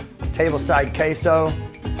tacos, tableside queso,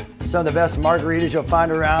 some of the best margaritas you'll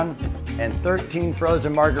find around, and 13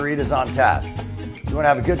 frozen margaritas on tap. If you want to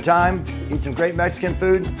have a good time, eat some great Mexican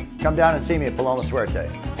food, come down and see me at Paloma Suerte.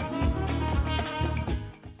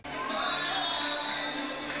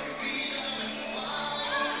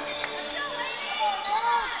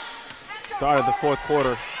 Start of the fourth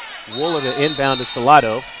quarter. Wooler to inbound to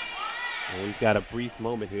Stellato. And we've got a brief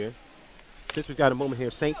moment here. Since we've got a moment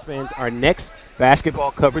here, Saints fans, our next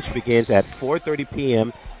basketball coverage begins at 4:30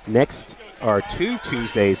 p.m. next, or 2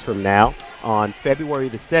 Tuesdays from now on February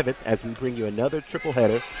the 7th, as we bring you another triple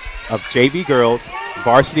header of JV girls,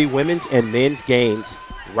 varsity women's and men's games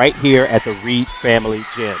right here at the Reid Family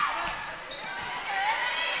Gym.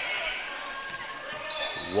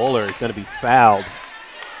 Wooler is going to be fouled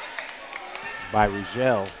by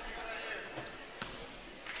Rigel.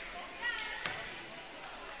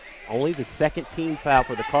 Only the second team foul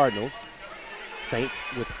for the Cardinals. Saints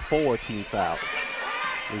with 4 team fouls.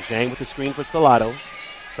 Zhang with the screen for Stellato.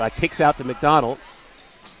 Try kicks out to McDonald.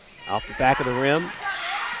 Off the back of the rim.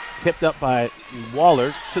 Tipped up by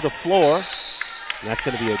Waller to the floor. And that's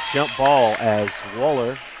going to be a jump ball as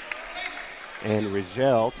Waller and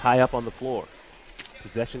Rigel tie up on the floor.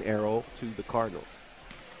 Possession arrow to the Cardinals.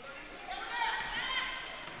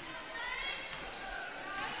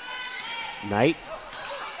 Knight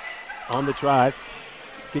on the drive,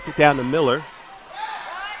 gets it down to Miller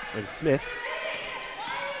and Smith.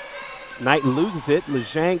 Knight loses it.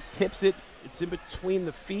 Lejang tips it. It's in between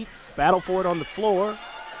the feet. Battle for it on the floor.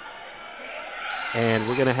 And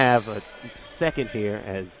we're going to have a second here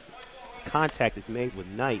as contact is made with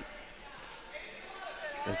Knight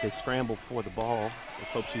as they scramble for the ball.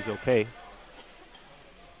 Let's hope she's okay.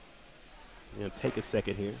 We're going to take a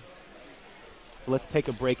second here. So let's take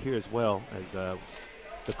a break here as well as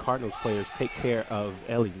the Cardinals players take care of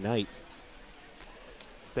Ellie Knight.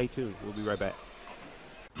 Stay tuned. We'll be right back.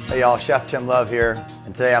 Hey y'all, Chef Tim Love here,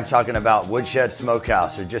 and today I'm talking about Woodshed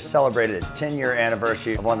Smokehouse, who just celebrated its 10-year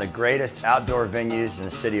anniversary of one of the greatest outdoor venues in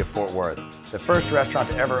the city of Fort Worth. The first restaurant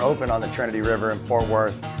to ever open on the Trinity River in Fort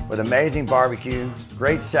Worth, with amazing barbecue,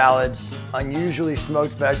 great salads, unusually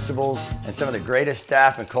smoked vegetables, and some of the greatest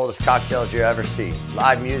staff and coldest cocktails you ever see.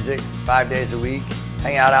 Live music 5 days a week.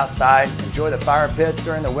 Hang out outside, enjoy the fire pits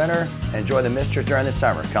during the winter, and enjoy the misters during the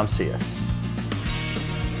summer. Come see us.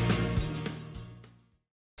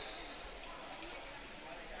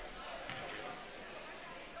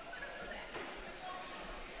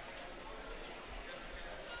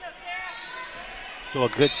 So a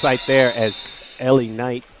good sight there as Ellie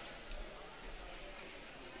Knight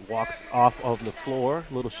walks off of the floor,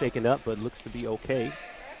 a little shaken up, but looks to be okay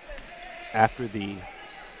after the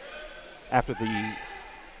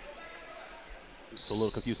it's a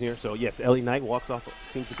little confusing here. So yes, Ellie Knight walks off,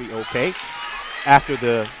 seems to be okay. After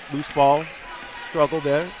the loose ball struggle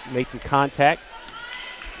there, made some contact.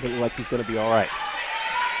 Looking like she's going to be all right.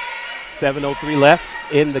 7:03 left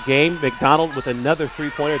in the game. McDonald with another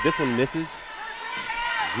three-pointer. This one misses.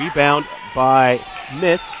 Rebound by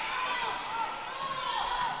Smith.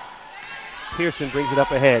 Pearson brings it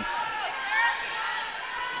up ahead.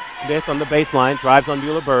 Smith on the baseline, drives on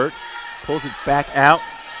Mueller-Bird, pulls it back out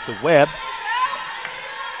to Webb.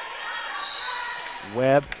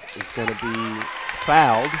 Webb is going to be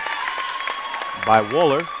fouled by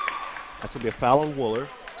Wooler. That's going to be a foul on Wooler.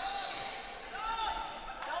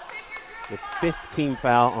 The 15th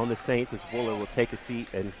foul on the Saints as Wooler will take a seat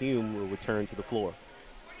and Hume will return to the floor.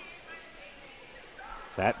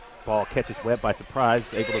 That ball catches Webb by surprise,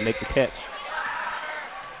 able to make the catch.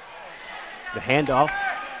 The handoff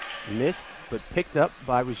missed, but picked up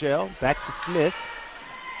by Rigel. Back to Smith.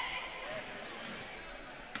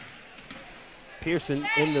 Pearson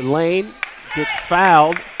in the lane, gets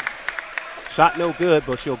fouled. Shot no good,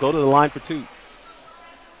 but she'll go to the line for two.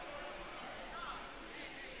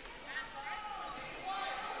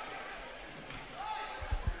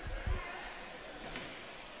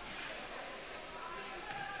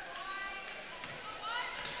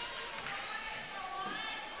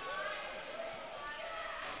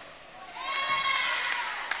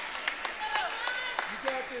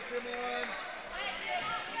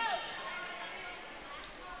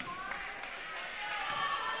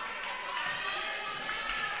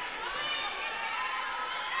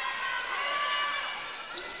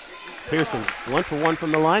 Pearson 1 for 1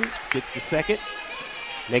 from the line, gets the second,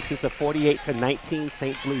 makes this a 48-19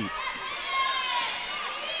 Saints lead.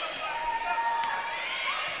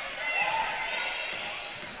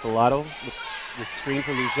 Stellato with the screen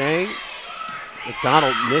for Lujang.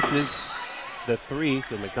 McDonald misses the three,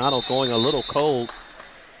 so McDonald going a little cold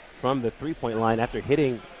from the three-point line after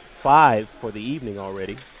hitting 5 for the evening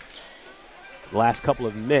already. The last couple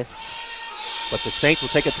of missed, but the Saints will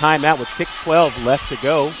take a timeout with 6:12 left to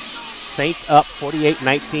go. Saints up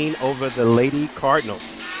 48-19 over the Lady Cardinals.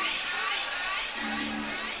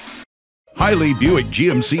 Hiley Buick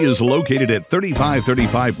GMC is located at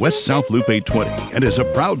 3535 West South Loop 820 and is a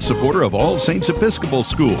proud supporter of All Saints Episcopal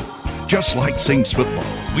School. Just like Saints football,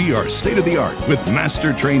 We are state-of-the-art with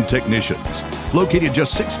master-trained technicians. Located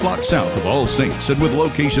just 6 blocks south of All Saints and with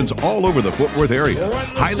locations all over the Fort Worth area,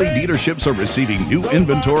 Hiley dealerships are receiving new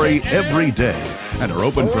inventory every day and are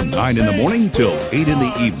open from 9 in the morning till 8 in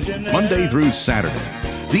the evening, Monday through Saturday.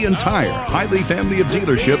 The entire Hiley family of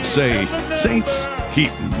dealerships say, Saints,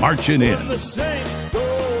 keep marching in. The Saints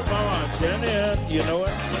go marching in, you know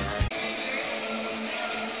it.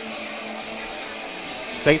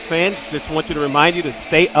 Saints fans, just want you to remind you to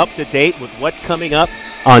stay up to date with what's coming up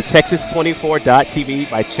on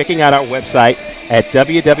Texas24.tv by checking out our website at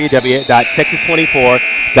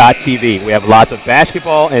www.texas24.tv. We have lots of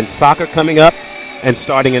basketball and soccer coming up, and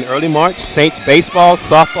starting in early March, Saints baseball,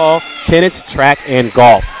 softball, tennis, track, and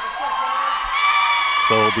golf.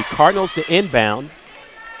 So the Cardinals to inbound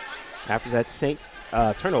after that Saints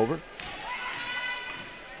turnover.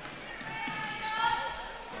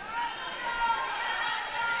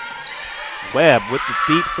 Webb with the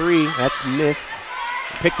deep three. That's missed.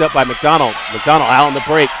 Picked up by McDonald. McDonald out on the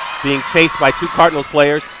break, being chased by 2 Cardinals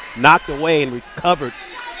players. Knocked away and recovered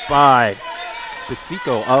by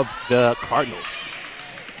Basico of the Cardinals.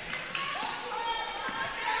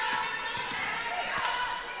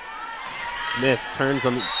 Smith turns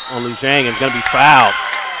on Lu Zhang and is going to be fouled.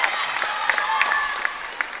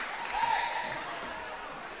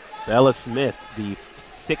 Bella Smith, the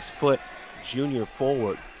 6-foot junior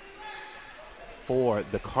forward for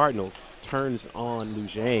the Cardinals, turns on Lu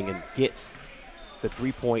Zhang and gets the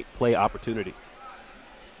 3-point play opportunity.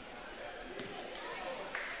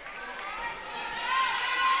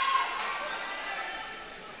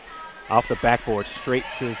 Off the backboard, straight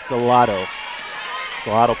to Stellato.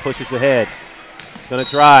 Stellato pushes ahead. Going to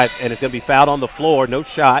drive, and it's going to be fouled on the floor. No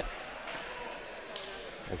shot.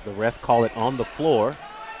 As the ref call it on the floor.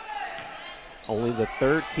 Only the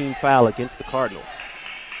 3rd team foul against the Cardinals.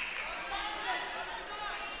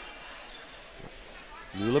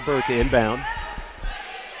 Mueller-Bird to inbound.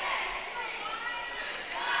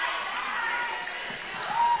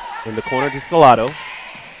 In the corner to Stellato.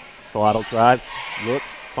 Stellato drives, looks,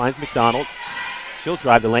 finds McDonald. She'll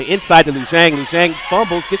drive the lane inside to Lu Zhang. Lu Zhang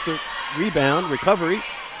fumbles, gets the rebound, recovery.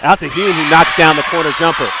 Out to Hume, who knocks down the corner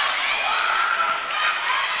jumper.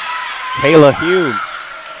 Kayla Hume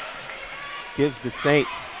gives the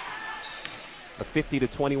Saints a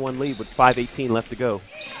 50-21 lead with 5:18 left to go.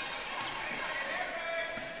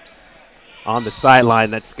 On the sideline,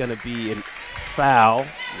 that's going to be a foul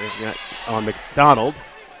on McDonald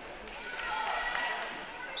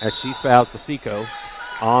as she fouls Basico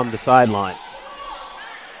on the sideline.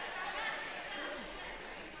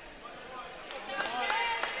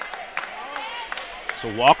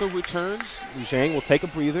 So Walker returns. Lu Zhang will take a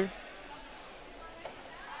breather.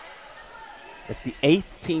 It's the 8th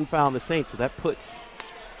team foul on the Saints, so that puts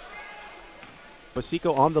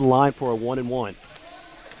Basico on the line for a 1-and-1.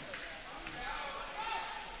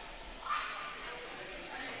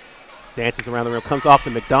 Dances around the rim, comes off to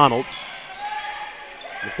McDonald.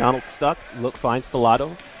 McDonald stuck, look, finds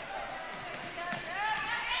Stellato.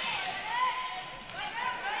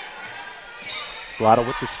 Stellato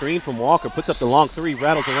with the screen from Walker, puts up the long 3,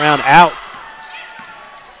 rattles around, out.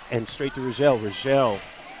 And straight to Rigel. Rigel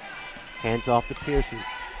hands off to Pearson.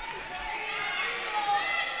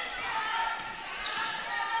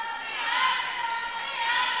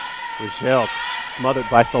 Rigel smothered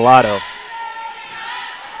by Stellato.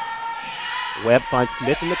 Webb finds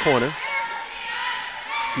Smith in the corner.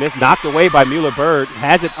 Smith knocked away by Mueller-Bird,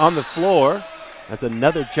 has it on the floor. That's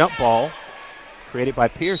another jump ball created by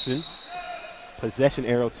Pearson. Possession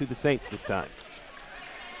arrow to the Saints this time.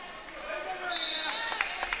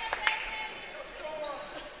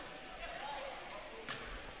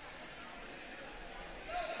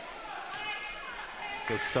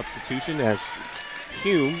 So substitution as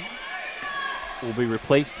Hume will be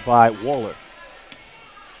replaced by Waller.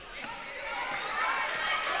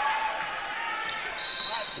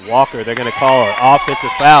 Walker, they're going to call an offensive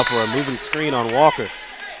foul for a moving screen on Walker.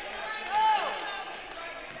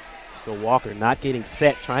 So Walker not getting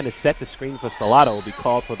set, trying to set the screen for Stellato, will be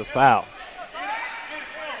called for the foul.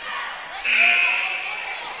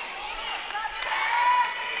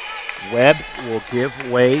 Webb will give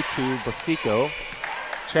way to Basico.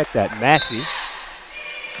 Check that, Massey.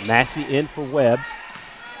 Massey in for Webb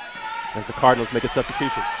as the Cardinals make a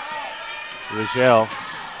substitution. Rigel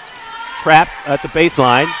traps at the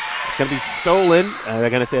baseline. It's going to be stolen.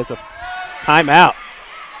 They're going to say it's a timeout.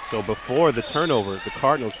 So before the turnover, the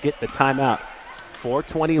Cardinals get the timeout.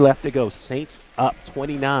 4:20 left to go. Saints up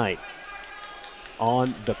 29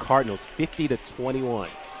 on the Cardinals, 50-21.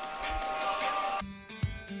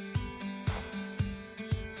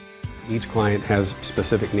 Each client has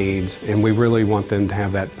specific needs, and we really want them to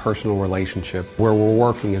have that personal relationship where we're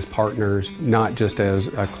working as partners, not just as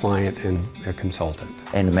a client and a consultant.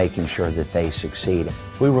 And making sure that they succeed.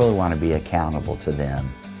 We really want to be accountable to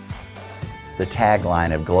them. The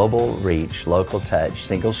tagline of global reach, local touch,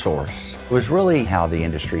 single source was really how the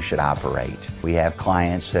industry should operate. We have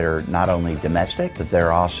clients that are not only domestic, but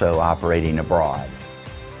they're also operating abroad.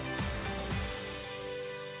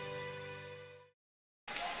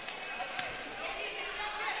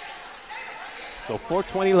 So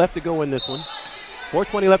 4:20 left to go in this one.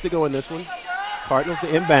 4:20 left to go in this one. Cardinals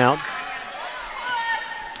to inbound.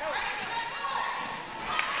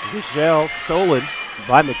 Michelle stolen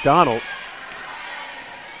by McDonald.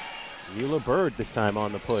 Mueller-Bird this time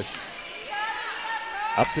on the push.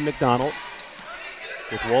 Up to McDonald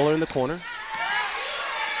with Waller in the corner.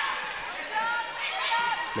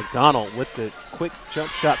 McDonald with the quick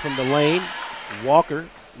jump shot from the lane. Walker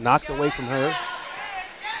knocked away from her.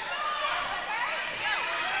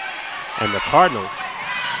 And the Cardinals,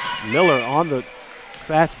 Miller on the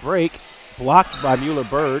fast break, blocked by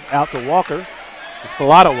Mueller-Bird, out to Walker.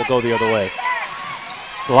 Stellato will go the other way.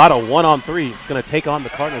 Stellato 1-on-3. It's going to take on the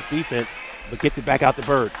Cardinals defense, but gets it back out to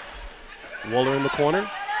Bird. Waller in the corner.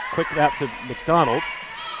 Quick out to McDonald.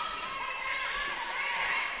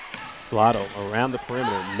 Stellato around the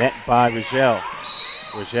perimeter. Net by Rigel.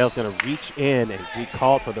 Rigel's going to reach in and be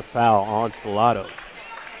called for the foul on Stellato.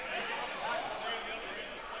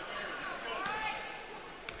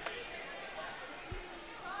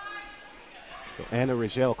 So Anna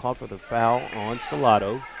Rigel called for the foul on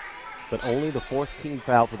Stellato, but only the fourth team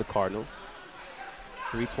foul for the Cardinals.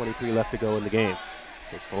 3:23 left to go in the game.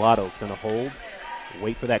 So Stellato's going to hold,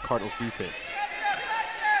 wait for that Cardinals defense.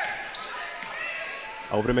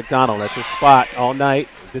 Over to McDonald. That's her spot all night.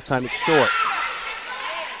 This time it's short.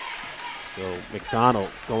 So McDonald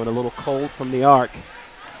going a little cold from the arc.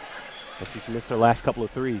 As she's missed her last couple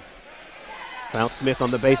of threes. Found Smith on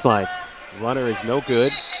the baseline. Runner is no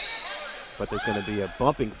good, but there's going to be a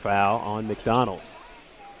bumping foul on McDonald.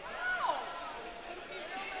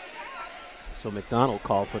 So McDonald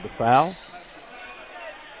called for the foul.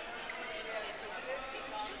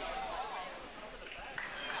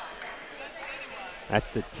 That's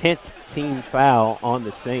the 10th team foul on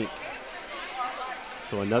the Saints.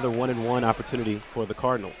 So another 1-and-1 opportunity for the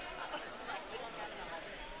Cardinals.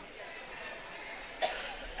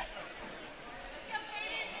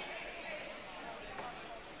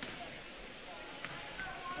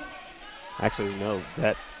 Actually, no,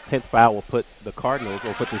 that 10th foul will put the Cardinals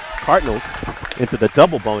into the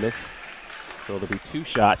double bonus. So there'll be two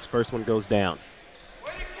shots. First one goes down.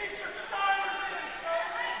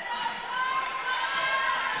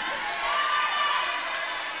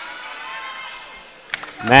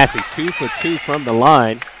 Massey 2 for 2 from the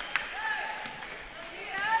line.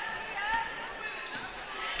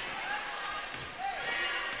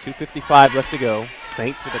 .255 left to go.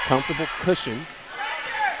 Saints with a comfortable cushion.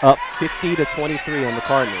 Up 50-23 on the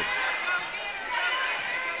Cardinals.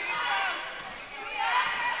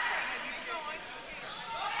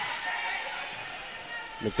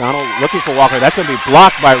 McDonald looking for Walker. That's going to be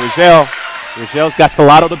blocked by Rigel. Rigel's got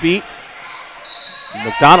Stellato to beat.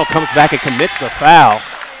 McDonald comes back and commits the foul.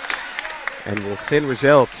 And will send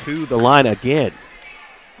Rigel to the line again.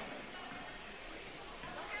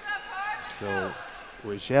 So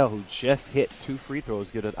Rigel, who just hit 2 free throws,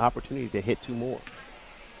 get an opportunity to hit 2 more.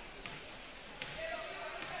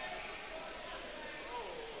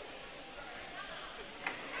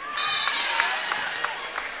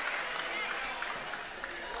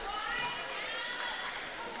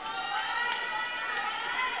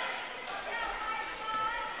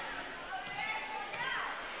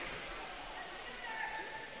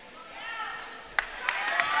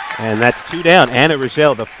 And that's 2 down. Anna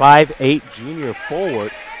Rigel, the 5'8" junior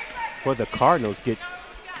forward for the Cardinals, gets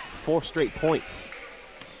 4 straight points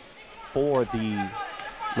for the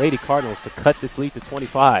Lady Cardinals to cut this lead to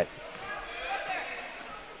 25.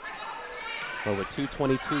 But with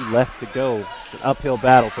 2:22 left to go, it's an uphill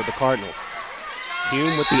battle for the Cardinals.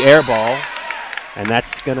 Hume with the air ball, and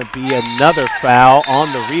that's going to be another foul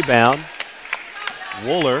on the rebound.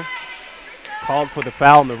 Wooler called for the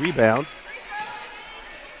foul on the rebound.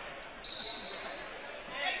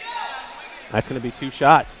 That's going to be 2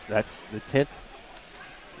 shots. That's the 10th.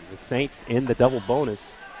 The Saints in the double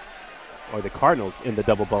bonus, or the Cardinals in the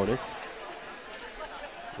double bonus.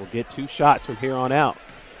 Will get 2 shots from here on out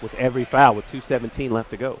with every foul with 2:17 left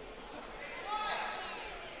to go.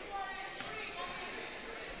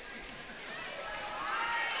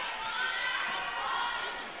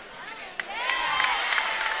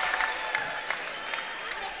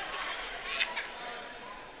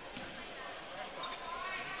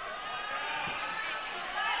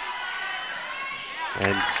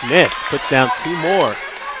 And Smith puts down 2 more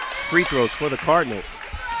free throws for the Cardinals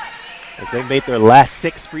as they made their last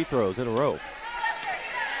 6 free throws in a row.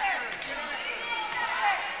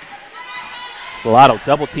 Stellato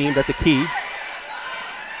double teamed at the key.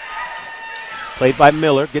 Played by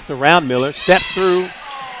Miller, gets around Miller, steps through,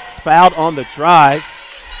 fouled on the drive.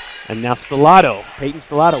 And now Stellato, Peyton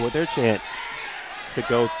Stellato with their chance to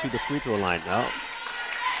go to the free throw line. No.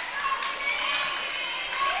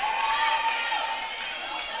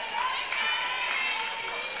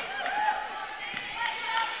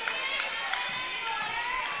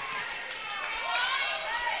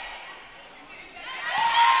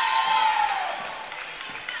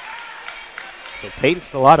 So Peyton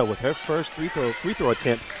Stellato with her first free throw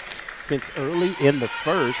attempts since early in the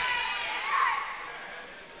first.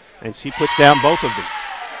 And she puts down both of them.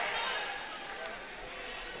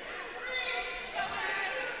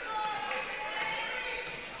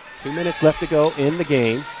 Two minutes left to go in the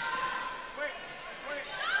game.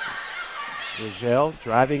 Rigel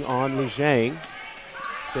driving on Lujang.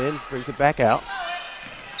 Spins, brings it back out.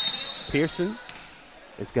 Pearson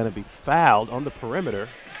is going to be fouled on the perimeter.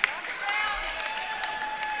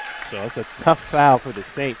 So it's a tough foul for the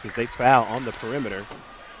Saints as they foul on the perimeter.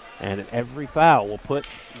 And every foul will put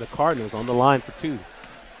the Cardinals on the line for 2.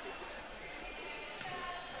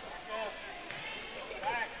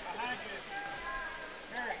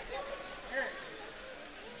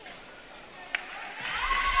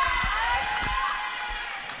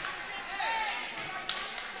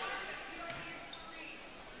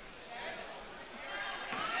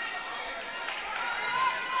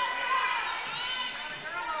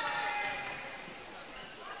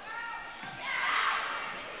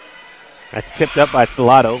 That's tipped up by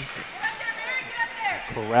Stellato.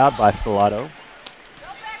 Corralled by Stellato.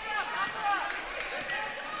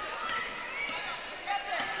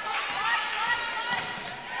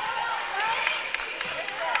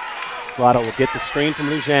 Stellato will get the screen from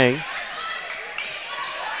Lujang.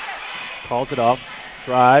 Calls it off.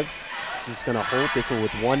 Drives. He's just going to hold this one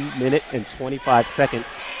with 1 minute and 25 seconds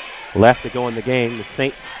left to go in the game. The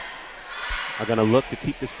Saints are going to look to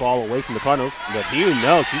keep this ball away from the Cardinals. But Hugh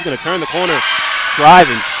knows he's going to turn the corner, drive,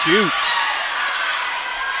 and shoot.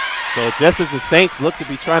 So just as the Saints look to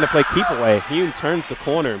be trying to play keep away, Hugh turns the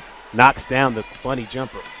corner, knocks down the bunny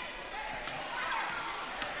jumper.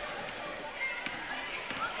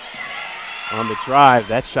 On the drive,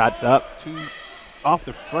 that shot's up off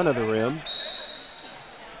the front of the rim.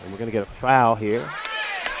 And we're going to get a foul here.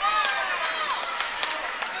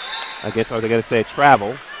 I guess, or they're going to say a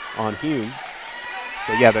travel on Hume.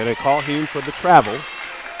 So yeah, they're going to call Hume for the travel.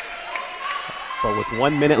 But with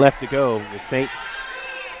 1 minute left to go, the Saints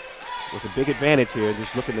with a big advantage here,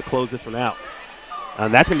 just looking to close this one out.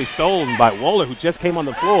 And that's going to be stolen by Wohler, who just came on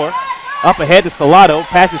the floor. Up ahead to Stellato,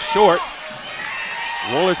 passes short.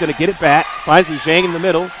 Wohler's going to get it back, finds Lujang in the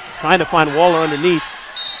middle, trying to find Wohler underneath.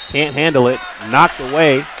 Can't handle it, knocked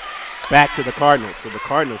away, back to the Cardinals. So the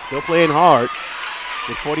Cardinals still playing hard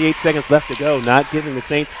with 48 seconds left to go, not giving the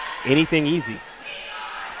Saints anything easy.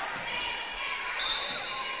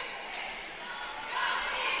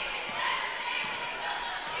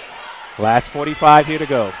 Last 45 here to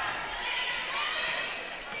go.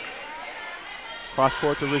 Cross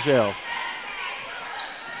court to Rigel.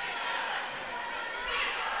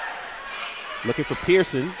 Looking for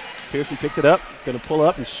Pearson. Pearson picks it up. He's going to pull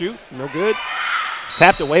up and shoot. No good.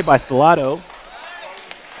 Tapped away by Stellato.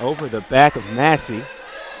 Over the back of Massey.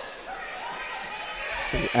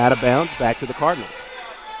 Out of bounds, back to the Cardinals.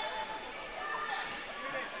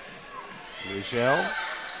 Rigel.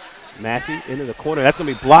 Massey into the corner. That's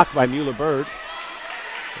going to be blocked by Mueller-Bird.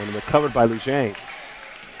 And recovered by Lujang.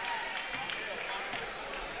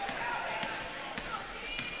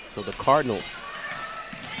 So the Cardinals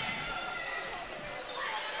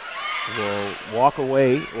will walk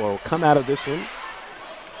away or come out of this one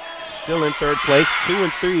still in third place,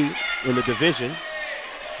 2-3 in the division.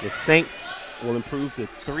 The Saints will improve to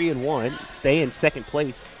 3-1, stay in second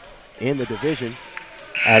place in the division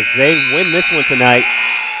as they win this one tonight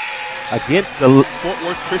against the Fort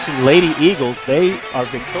Worth Christian Lady Eagles. They are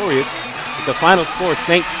victorious with the final score,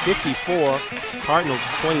 Saints 54, Cardinals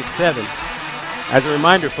 27. As a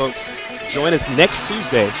reminder, folks, join us next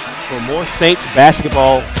Tuesday for more Saints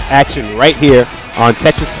basketball action right here on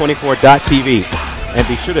Texas24.tv. And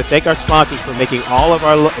be sure to thank our sponsors for making all of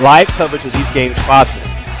our live coverage of these games possible.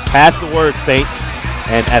 Pass the word, Saints,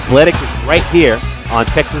 and athletics is right here on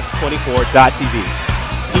Texas24.tv.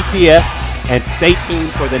 TTF, and stay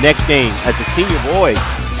tuned for the next game as the senior boys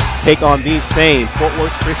take on these same Fort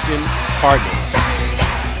Worth Christian Cardinals.